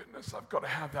my goodness, I've got to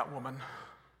have that woman,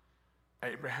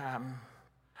 Abraham.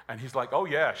 And he's like, oh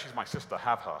yeah, she's my sister,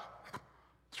 have her.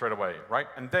 Straight away, right?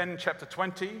 And then chapter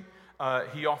 20,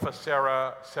 he offers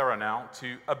Sarah now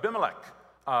to Abimelech.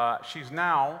 She's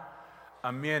now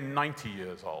a mere 90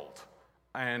 years old.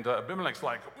 And Abimelech's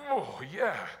like, oh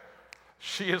yeah,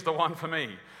 She is the one for me.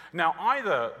 Now,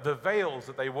 either the veils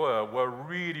that they were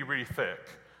really, really thick,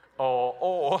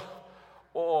 or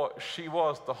she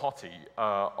was the hottie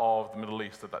of the Middle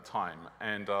East at that time,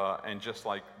 and just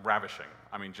like ravishing.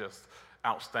 I mean, just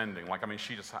outstanding. Like, I mean,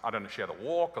 she just, I don't know, she had a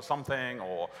walk or something,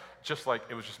 or just like,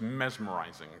 it was just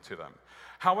mesmerizing to them.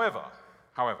 However,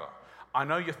 I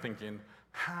know you're thinking,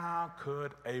 how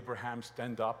could Abraham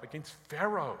stand up against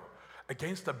Pharaoh,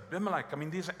 against Abimelech? I mean,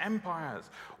 these are empires.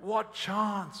 What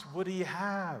chance would he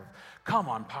have? Come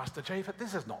on, Pastor Japhet,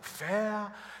 this is not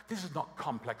fair. This is not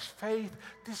complex faith.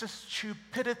 This is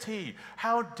stupidity.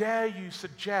 How dare you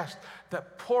suggest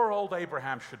that poor old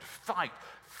Abraham should fight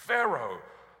Pharaoh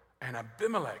and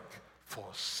Abimelech for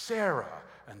Sarah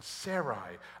and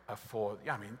Sarai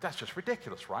I mean, that's just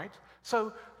ridiculous, right?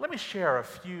 So let me share a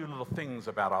few little things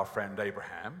about our friend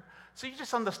Abraham, so you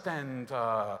just understand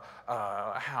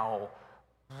how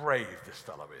brave this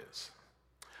fellow is.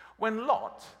 When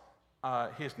Lot,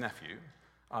 his nephew,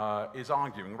 is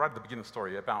arguing right at the beginning of the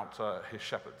story about his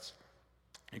shepherds,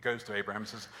 he goes to Abraham and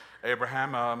says,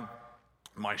 Abraham,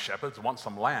 my shepherds want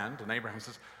some land. And Abraham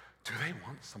says, do they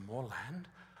want some more land?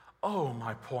 Oh,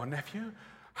 my poor nephew,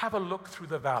 have a look through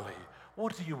the valley.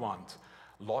 What do you want?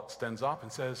 Lot stands up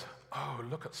and says, oh,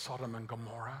 look at Sodom and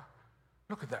Gomorrah.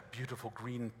 Look at that beautiful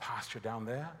green pasture down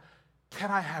there. Can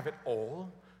I have it all?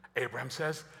 Abraham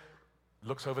says,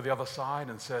 looks over the other side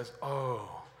and says,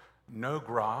 oh, no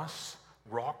grass,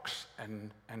 rocks,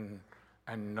 and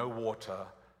no water.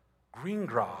 Green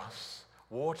grass,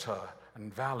 water,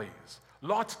 and valleys.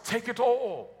 Lot, take it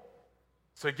all.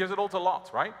 So he gives it all to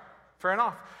Lot, right? Fair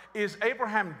enough. Is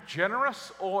Abraham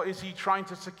generous, or is he trying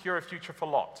to secure a future for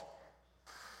Lot?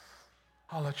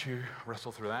 I'll let you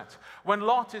wrestle through that. When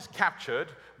Lot is captured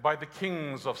by the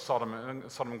kings of Sodom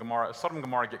and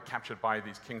Gomorrah get captured by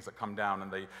these kings that come down,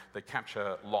 and they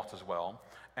capture Lot as well.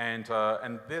 And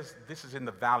this is in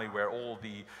the valley where all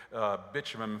the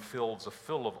bitumen fields are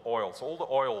full of oil. So all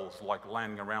the oil's like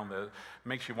landing around there.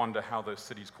 Makes you wonder how those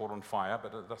cities caught on fire,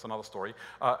 but that's another story.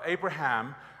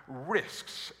 Abraham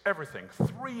risks everything.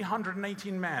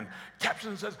 318 men. Captures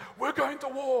and says, we're going to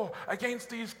war against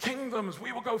these kingdoms.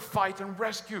 We will go fight and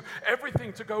rescue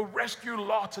everything to go rescue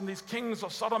Lot and these kings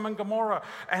of Sodom and Gomorrah.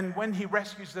 And when he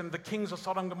rescues them, the kings of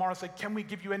Sodom and Gomorrah say, can we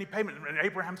give you any payment? And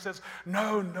Abraham says,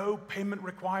 no payment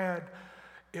required.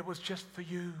 It was just for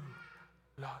you,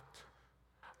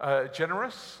 Lot.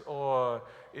 Generous, or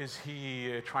is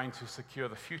he trying to secure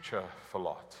the future for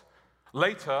Lot?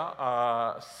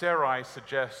 Later, Sarai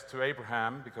suggests to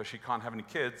Abraham, because she can't have any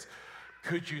kids,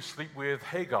 could you sleep with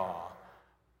Hagar?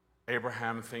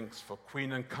 Abraham thinks, for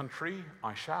queen and country,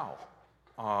 I shall.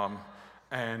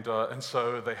 And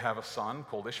so they have a son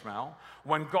called Ishmael.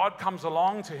 When God comes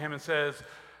along to him and says,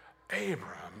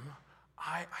 Abram,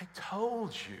 I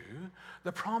told you,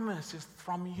 the promise is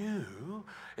from you.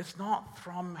 It's not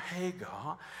from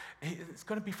Hagar. It's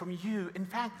going to be from you. In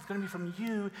fact, it's going to be from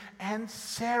you and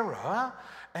Sarah.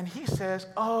 And he says,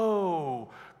 oh,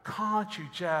 can't you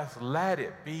just let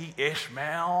it be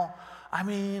Ishmael? I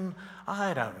mean,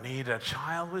 I don't need a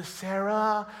child with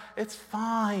Sarah. It's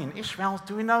fine. Ishmael's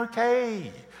doing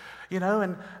okay. You know,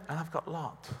 and I've got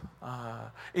Lot.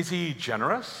 Is he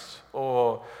generous,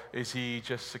 or is he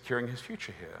just securing his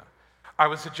future here? I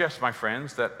would suggest, my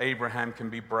friends, that Abraham can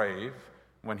be brave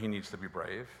when he needs to be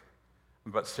brave,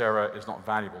 but Sarah is not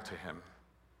valuable to him.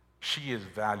 She is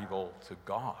valuable to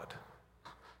God,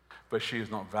 but she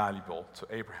is not valuable to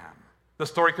Abraham. The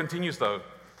story continues, though.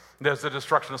 There's the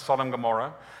destruction of Sodom and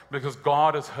Gomorrah, because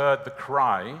God has heard the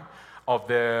cry of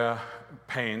their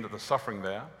pain, of the suffering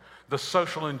there. The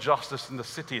social injustice in the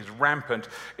city is rampant.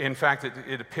 In fact,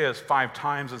 it appears 5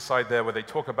 times inside there where they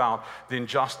talk about the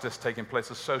injustice taking place,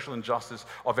 the social injustice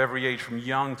of every age, from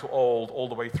young to old, all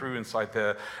the way through inside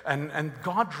there. And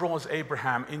God draws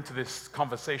Abraham into this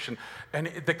conversation, and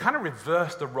they kind of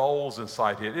reverse the roles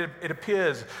inside here. It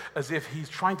appears as if he's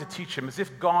trying to teach him, as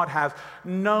if God has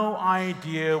no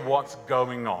idea what's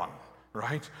going on,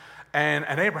 right? And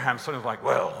Abraham's sort of like,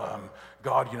 well,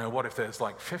 God, you know, what if there's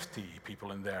like 50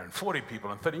 people in there and 40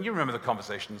 people and 30? And you remember the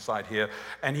conversation inside here.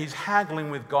 And he's haggling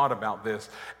with God about this.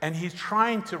 And he's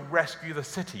trying to rescue the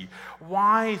city.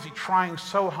 Why is he trying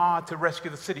so hard to rescue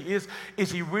the city?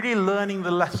 Is he really learning the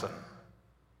lesson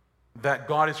that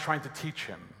God is trying to teach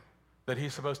him? That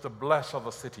he's supposed to bless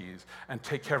other cities and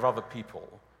take care of other people?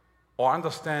 Or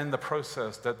understand the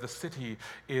process that the city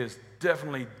is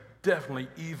definitely definitely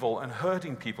evil and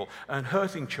hurting people and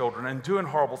hurting children and doing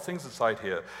horrible things inside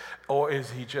here? Or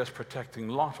is he just protecting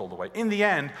Lot all the way? In the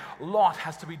end, Lot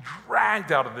has to be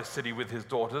dragged out of this city with his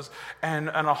daughters, and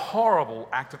a horrible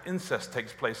act of incest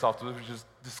takes place afterwards, which is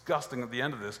disgusting at the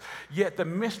end of this. Yet the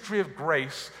mystery of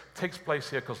grace takes place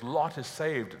here because Lot is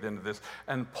saved at the end of this.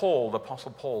 And Paul, the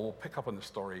Apostle Paul, will pick up on this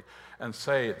story and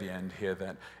say at the end here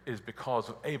that it is because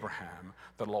of Abraham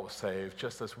that Lot was saved,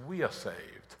 just as we are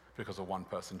saved because of one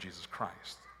person, Jesus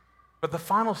Christ. But the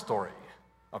final story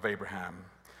of Abraham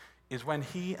is when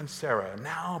he and Sarah,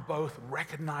 now both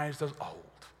recognized as old,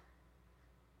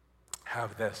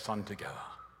 have their son together.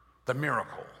 The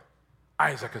miracle.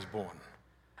 Isaac is born.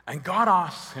 And God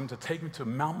asks him to take him to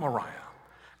Mount Moriah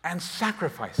and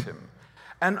sacrifice him.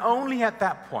 And only at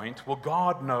that point will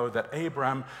God know that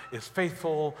Abraham is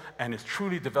faithful and is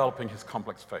truly developing his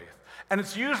complex faith. And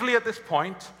it's usually at this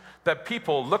point that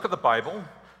people look at the Bible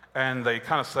and they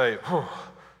kind of say,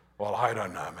 well, I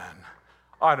don't know, man.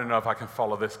 I don't know if I can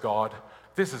follow this God.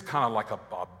 This is kind of like a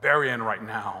barbarian right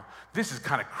now. This is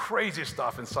kind of crazy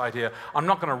stuff inside here. I'm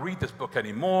not going to read this book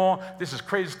anymore. This is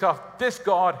crazy stuff. This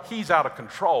God, he's out of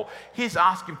control. He's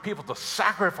asking people to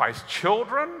sacrifice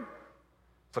children.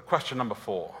 So question number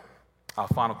 4, our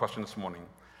final question this morning.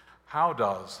 How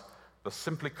does the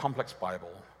simply complex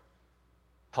Bible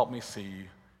help me see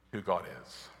who God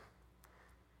is?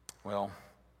 Well,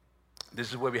 this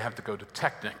is where we have to go to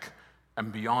technic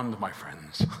and beyond, my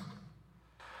friends.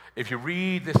 If you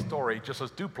read this story just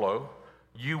as Duplo,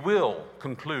 you will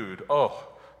conclude, oh,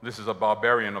 this is a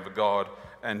barbarian of a God,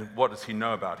 and what does he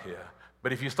know about here?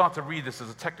 But if you start to read this as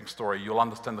a technic story, you'll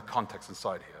understand the context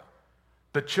inside here.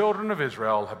 The children of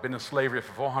Israel have been in slavery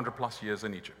for 400 plus years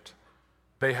in Egypt.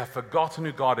 They have forgotten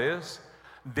who God is.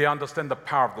 They understand the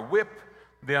power of the whip.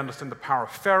 They understand the power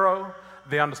of Pharaoh.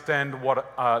 They don't understand what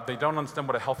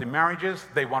a healthy marriage is.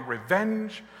 They want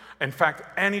revenge. In fact,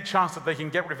 any chance that they can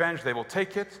get revenge, they will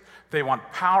take it. They want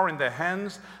power in their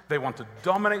hands. They want to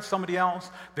dominate somebody else.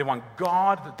 They want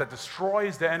God that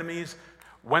destroys their enemies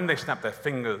when they snap their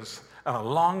fingers. And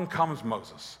along comes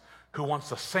Moses, who wants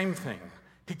the same thing.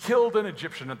 He killed an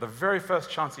Egyptian at the very first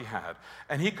chance he had,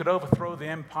 and he could overthrow the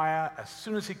empire as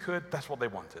soon as he could. That's what they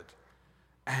wanted.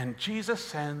 And Jesus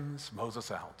sends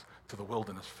Moses out to the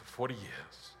wilderness for 40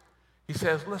 years. He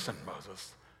says, listen,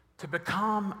 Moses, to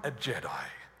become a Jedi,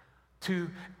 to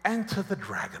enter the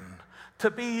dragon, to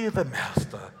be the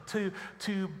master,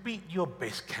 to beat your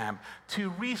base camp, to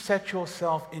reset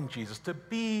yourself in Jesus, to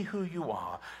be who you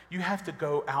are, you have to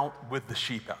go out with the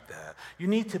sheep out there. You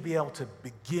need to be able to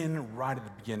begin right at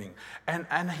the beginning.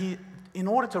 And he, in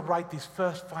order to write these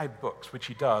first 5 books, which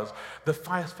he does, the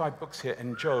first 5 books here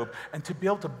in Job, and to be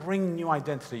able to bring new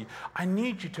identity, I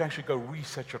need you to actually go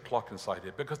reset your clock inside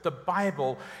it, because the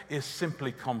Bible is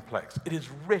simply complex. It is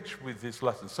rich with these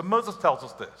lessons. So Moses tells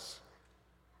us this.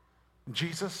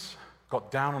 Jesus got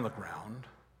down on the ground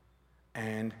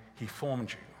and he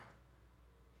formed you.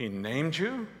 He named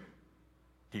you.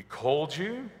 He called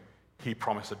you. He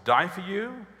promised to die for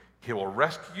you. He will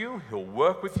rescue you. He'll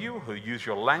work with you. He'll use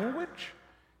your language.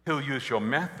 He'll use your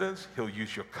methods. He'll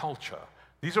use your culture.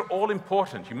 These are all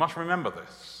important. You must remember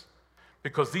this,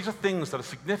 because these are things that are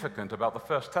significant about the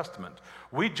First Testament.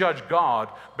 We judge God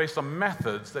based on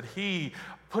methods that he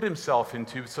put himself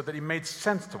into so that he made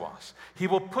sense to us. He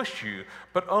will push you,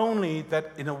 but only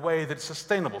that in a way that's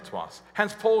sustainable to us.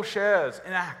 Hence, Paul shares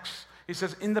in Acts. He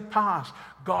says, in the past,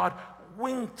 God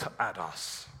winked at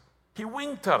us. He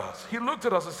winked at us. He looked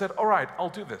at us and said, all right, I'll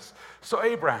do this. So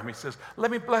Abraham, he says,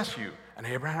 let me bless you. And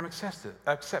Abraham accepts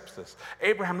this.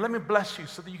 Abraham, let me bless you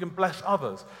so that you can bless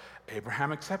others.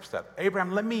 Abraham accepts that.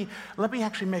 Abraham, let me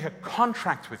actually make a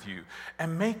contract with you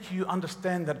and make you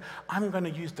understand that I'm going to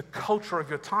use the culture of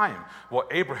your time. Well,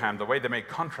 Abraham, the way they made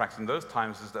contracts in those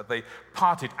times is that they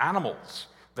parted animals.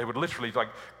 They would literally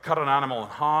cut an animal in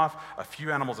half, a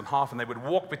few animals in half, and they would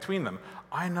walk between them.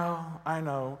 I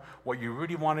know. What you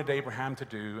really wanted Abraham to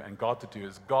do and God to do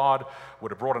is God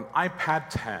would have brought an iPad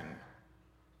 10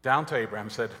 down to Abraham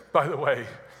and said, by the way,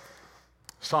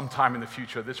 sometime in the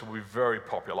future, this will be very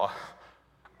popular.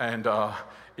 And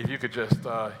if you could just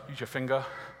use your finger,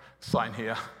 sign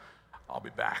here, I'll be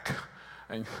back.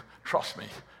 And trust me,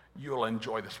 you'll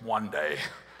enjoy this one day.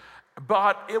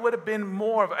 But it would have been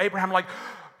more of Abraham like,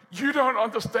 you don't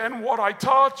understand what I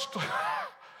touched.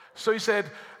 So he said,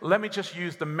 let me just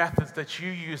use the methods that you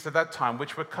used at that time,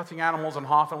 which were cutting animals in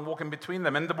half and walking between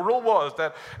them. And the rule was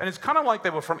that, and it's kind of like they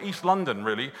were from East London,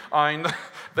 really.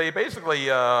 They basically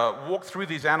walked through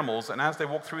these animals, and as they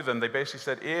walked through them, they basically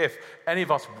said, if any of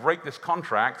us break this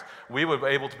contract, we were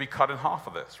able to be cut in half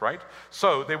of this, right?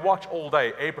 So they watch all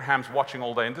day. Abraham's watching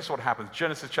all day, and this is what happens.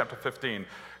 Genesis chapter 15.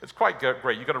 It's quite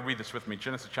great. You've got to read this with me.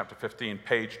 Genesis chapter 15,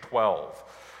 page 12.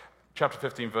 Chapter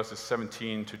 15, verses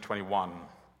 17 to 21.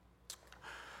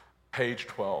 Page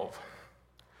 12.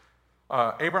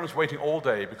 Abraham's waiting all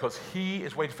day because he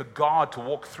is waiting for God to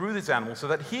walk through these animals so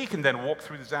that he can then walk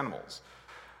through these animals.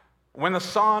 When the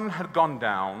sun had gone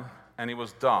down and it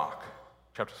was dark,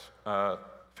 chapter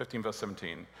 15, verse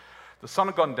 17, the sun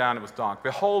had gone down, it was dark.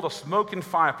 Behold, a smoking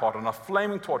firepot and a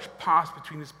flaming torch passed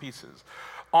between his pieces.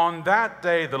 On that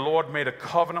day, the Lord made a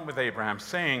covenant with Abraham,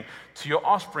 saying, to your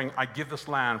offspring I give this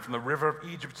land, from the river of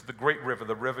Egypt to the great river,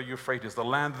 the river Euphrates, the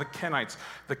land of the Kenites,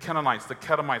 the Canaanites, the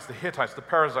Kedemites, the Hittites, the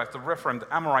Perizzites, the Rephaim, the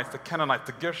Amorites, the Canaanites,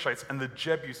 the Gershites, and the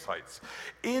Jebusites.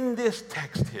 In this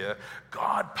text here,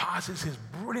 God passes his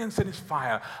brilliance and his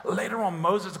fire. Later on,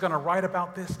 Moses is going to write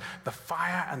about this, the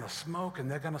fire and the smoke,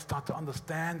 and they're going to start to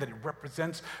understand that it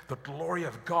represents the glory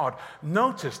of God.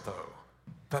 Notice, though,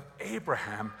 that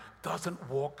Abraham doesn't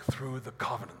walk through the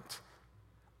covenant.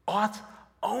 What?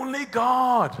 Only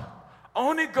God.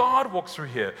 Only God walks through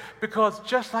here. Because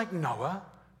just like Noah,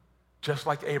 just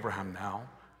like Abraham now,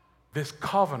 this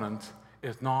covenant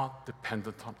is not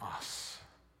dependent on us.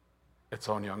 It's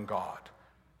only on God.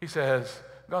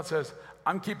 God says,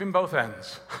 I'm keeping both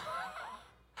ends.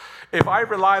 If I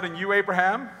relied on you,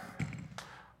 Abraham,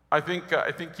 I think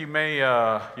you may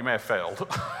have failed.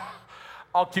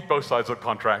 I'll keep both sides of the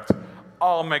contract.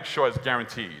 I'll make sure it's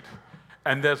guaranteed.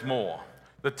 And there's more.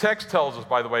 The text tells us,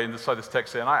 by the way, inside this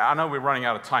text here, and I know we're running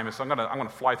out of time, so I'm going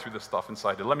to fly through this stuff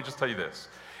inside here. Let me just tell you this.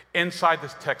 Inside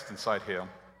this text inside here,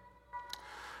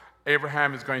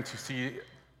 Abraham is going to see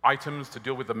items to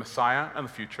deal with the Messiah and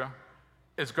the future.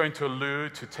 It's going to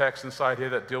allude to texts inside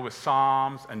here that deal with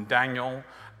Psalms and Daniel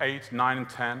 8, 9, and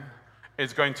 10.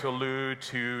 It's going to allude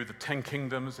to the 10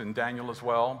 kingdoms in Daniel as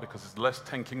well, because there's less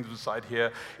 10 kingdoms inside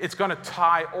here. It's going to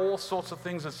tie all sorts of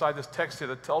things inside this text here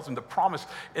that tells him the promise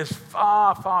is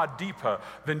far, far deeper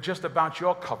than just about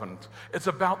your covenant. It's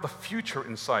about the future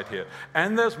inside here.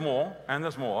 And there's more, and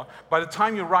there's more. By the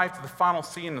time you arrive to the final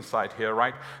scene inside here,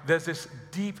 right, there's this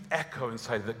deep echo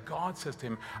inside that God says to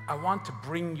him, I want to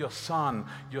bring your son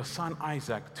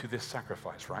Isaac, to this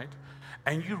sacrifice, right?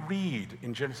 And you read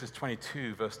in Genesis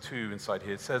 22, verse 2 inside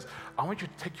here, it says, I want you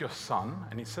to take your son,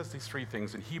 and he says these three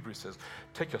things. In Hebrew it says,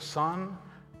 take your son,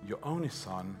 your only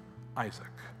son, Isaac.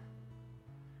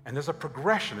 And there's a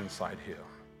progression inside here.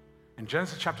 In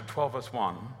Genesis chapter 12, verse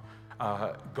 1,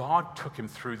 God took him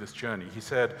through this journey. He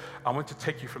said, I want to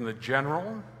take you from the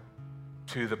general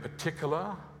to the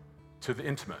particular to the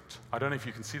intimate. I don't know if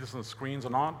you can see this on the screens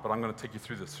or not, but I'm going to take you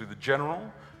through this, through the general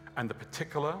and the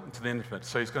particular to the intimate.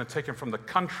 So he's going to take him from the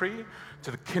country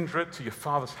to the kindred to your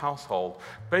father's household.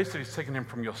 Basically, he's taking him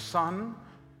from your son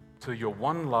to your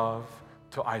one love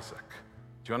to Isaac.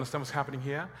 Do you understand what's happening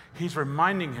here? He's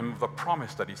reminding him of the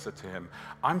promise that he said to him.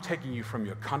 I'm taking you from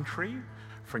your country,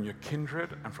 from your kindred,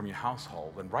 and from your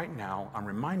household. And right now, I'm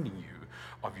reminding you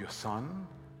of your son,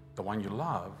 the one you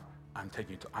love. I'm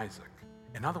taking you to Isaac.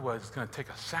 In other words, it's going to take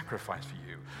a sacrifice for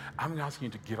you. I'm asking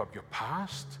you to give up your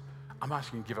past. I'm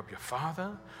asking you to give up your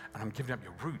father, and I'm giving up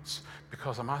your roots,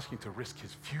 because I'm asking you to risk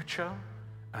his future,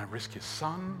 and risk his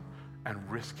son, and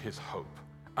risk his hope.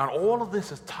 And all of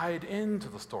this is tied into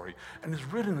the story, and is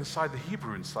written inside the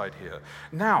Hebrew inside here.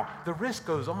 Now, the risk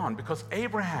goes on, because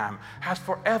Abraham has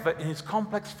forever, in his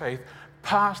complex faith,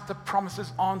 passed the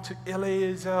promises on to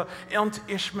Eliezer, on to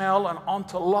Ishmael, and on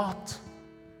to Lot.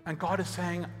 And God is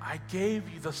saying, I gave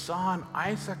you the son,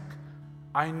 Isaac.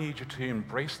 I need you to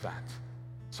embrace that.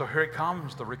 So here it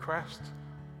comes, the request.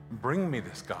 Bring me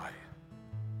this guy.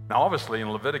 Now, obviously,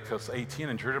 in Leviticus 18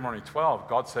 and Deuteronomy 12,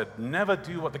 God said, never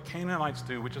do what the Canaanites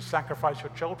do, which is sacrifice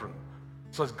your children.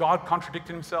 So is God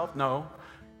contradicting himself? No.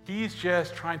 He's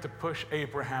just trying to push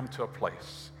Abraham to a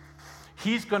place.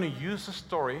 He's going to use the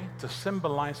story to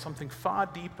symbolize something far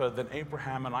deeper than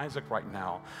Abraham and Isaac right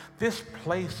now. This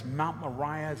place, Mount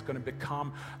Moriah, is going to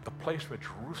become the place where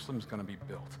Jerusalem is going to be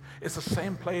built. It's the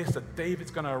same place that David's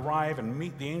going to arrive and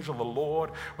meet the angel of the Lord,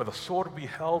 where the sword will be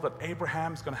held, that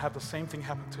Abraham's going to have the same thing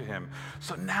happen to him.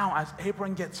 So now, as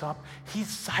Abraham gets up, he's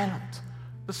silent.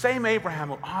 The same Abraham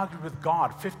who argued with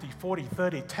God 50, 40,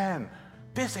 30, 10.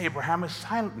 This Abraham is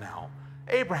silent now.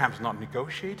 Abraham's not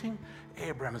negotiating.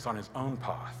 Abraham is on his own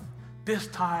path. This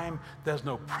time, there's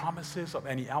no promises of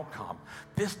any outcome.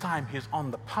 This time, he's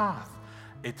on the path.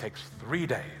 it takes 3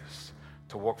 days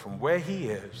to walk from where he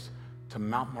is to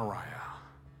Mount Moriah.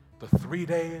 The 3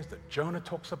 days that Jonah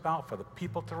talks about for the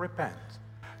people to repent.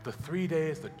 The 3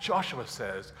 days that Joshua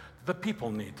says the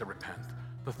people need to repent.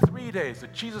 The 3 days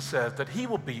that Jesus says that he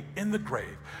will be in the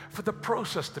grave for the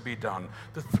process to be done.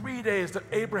 The 3 days that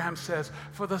Abraham says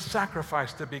for the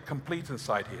sacrifice to be complete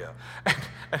inside here.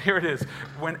 And here it is.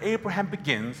 When Abraham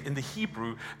begins, in the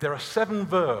Hebrew, there are 7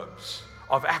 verbs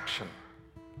of action.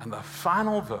 And the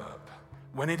final verb,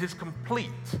 when it is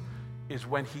complete, is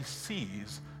when he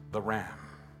sees the ram.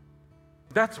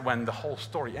 That's when the whole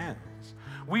story ends.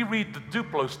 We read the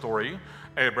Duplo story,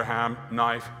 Abraham,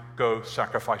 knife, go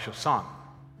sacrifice your son.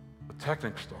 The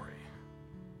technical story,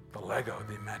 the Lego,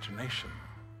 the imagination,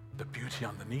 the beauty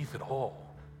underneath it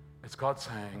all. It's God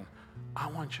saying, I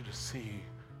want you to see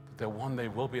that there one day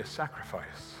will be a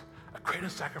sacrifice, a greater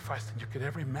sacrifice than you could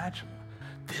ever imagine.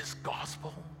 This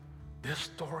gospel, this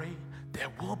story, there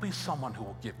will be someone who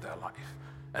will give their life.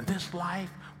 And this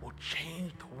life will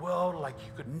change the world like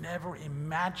you could never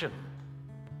imagine.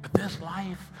 But this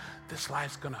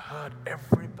life's going to hurt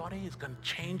everybody. It's going to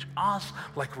change us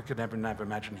like we could never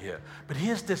imagine here. But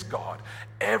here's this God.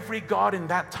 Every God in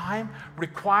that time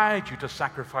required you to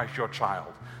sacrifice your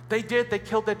child. They did. They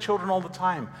killed their children all the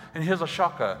time. And here's a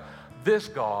shocker. This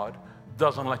God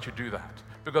doesn't let you do that.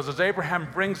 Because as Abraham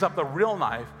brings up the real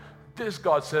knife, this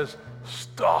God says,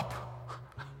 stop.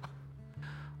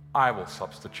 I will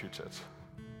substitute it.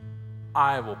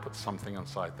 I will put something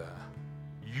inside there.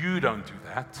 You don't do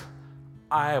that.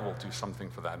 I will do something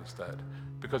for that instead.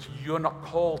 Because you're not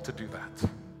called to do that.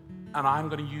 And I'm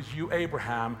going to use you,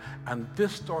 Abraham, and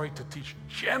this story to teach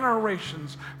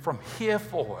generations from here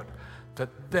forward that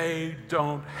they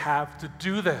don't have to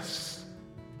do this.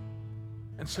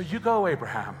 And so you go,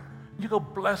 Abraham. You go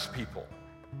bless people.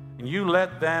 And you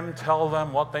let them tell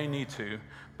them what they need to.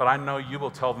 But I know you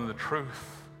will tell them the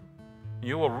truth.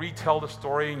 You will retell the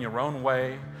story in your own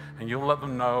way, and you'll let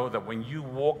them know that when you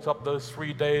walked up those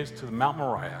 3 days to the Mount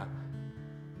Moriah,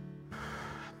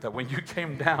 that when you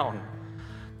came down,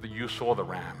 that you saw the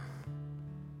ram,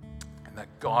 and that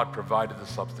God provided the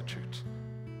substitute,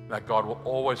 that God will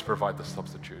always provide the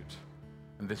substitute.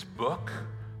 And this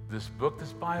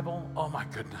Bible, oh my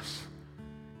goodness,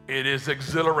 it is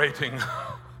exhilarating.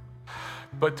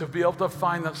 But to be able to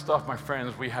find that stuff, my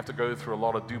friends, we have to go through a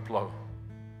lot of Duplo.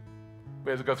 We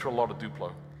have to go through a lot of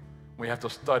Duplo. We have to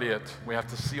study it. We have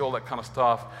to see all that kind of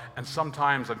stuff. And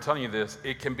sometimes, I'm telling you this,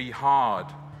 it can be hard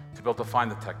to be able to find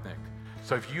the technique.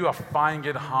 So if you are finding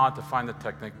it hard to find the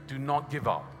technique, do not give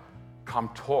up.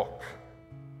 Come talk.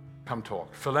 Come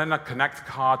talk. Fill in a Connect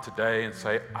card today and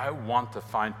say, I want to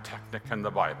find technique in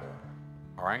the Bible.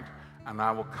 All right? And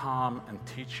I will come and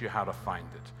teach you how to find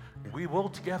it. We will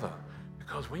together.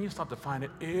 Because when you start to find it,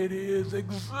 it is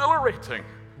exhilarating.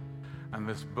 And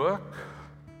this book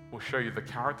will show you the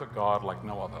character of God like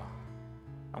no other.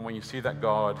 And when you see that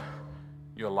God,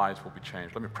 your lives will be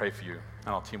changed. Let me pray for you,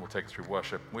 and our team will take us through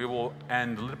worship. We will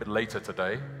end a little bit later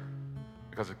today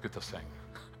because it's good to sing.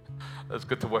 It's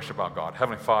good to worship our God.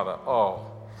 Heavenly Father,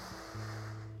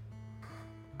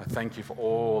 I thank you for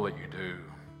all that you do.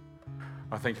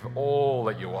 I thank you for all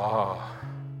that you are.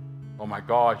 Oh my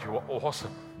God, you are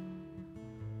awesome.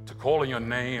 To call in your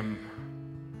name,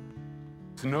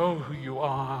 to know who you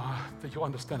are, that you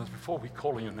understand us before we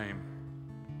call on your name.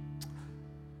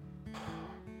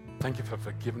 Thank you for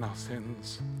forgiving our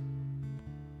sins.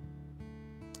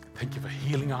 Thank you for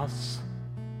healing us.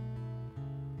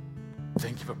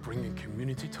 Thank you for bringing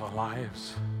community to our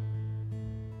lives.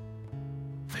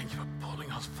 Thank you for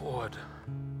pulling us forward.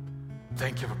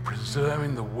 Thank you for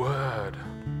preserving the word.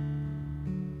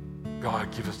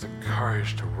 God, give us the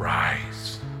courage to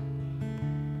rise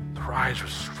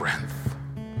with strength.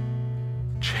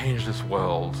 Change this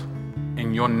world.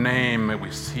 In your name may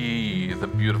we see the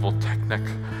beautiful technique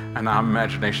and our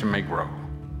imagination may grow.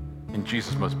 In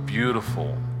Jesus' most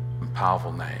beautiful and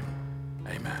powerful name,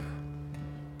 amen.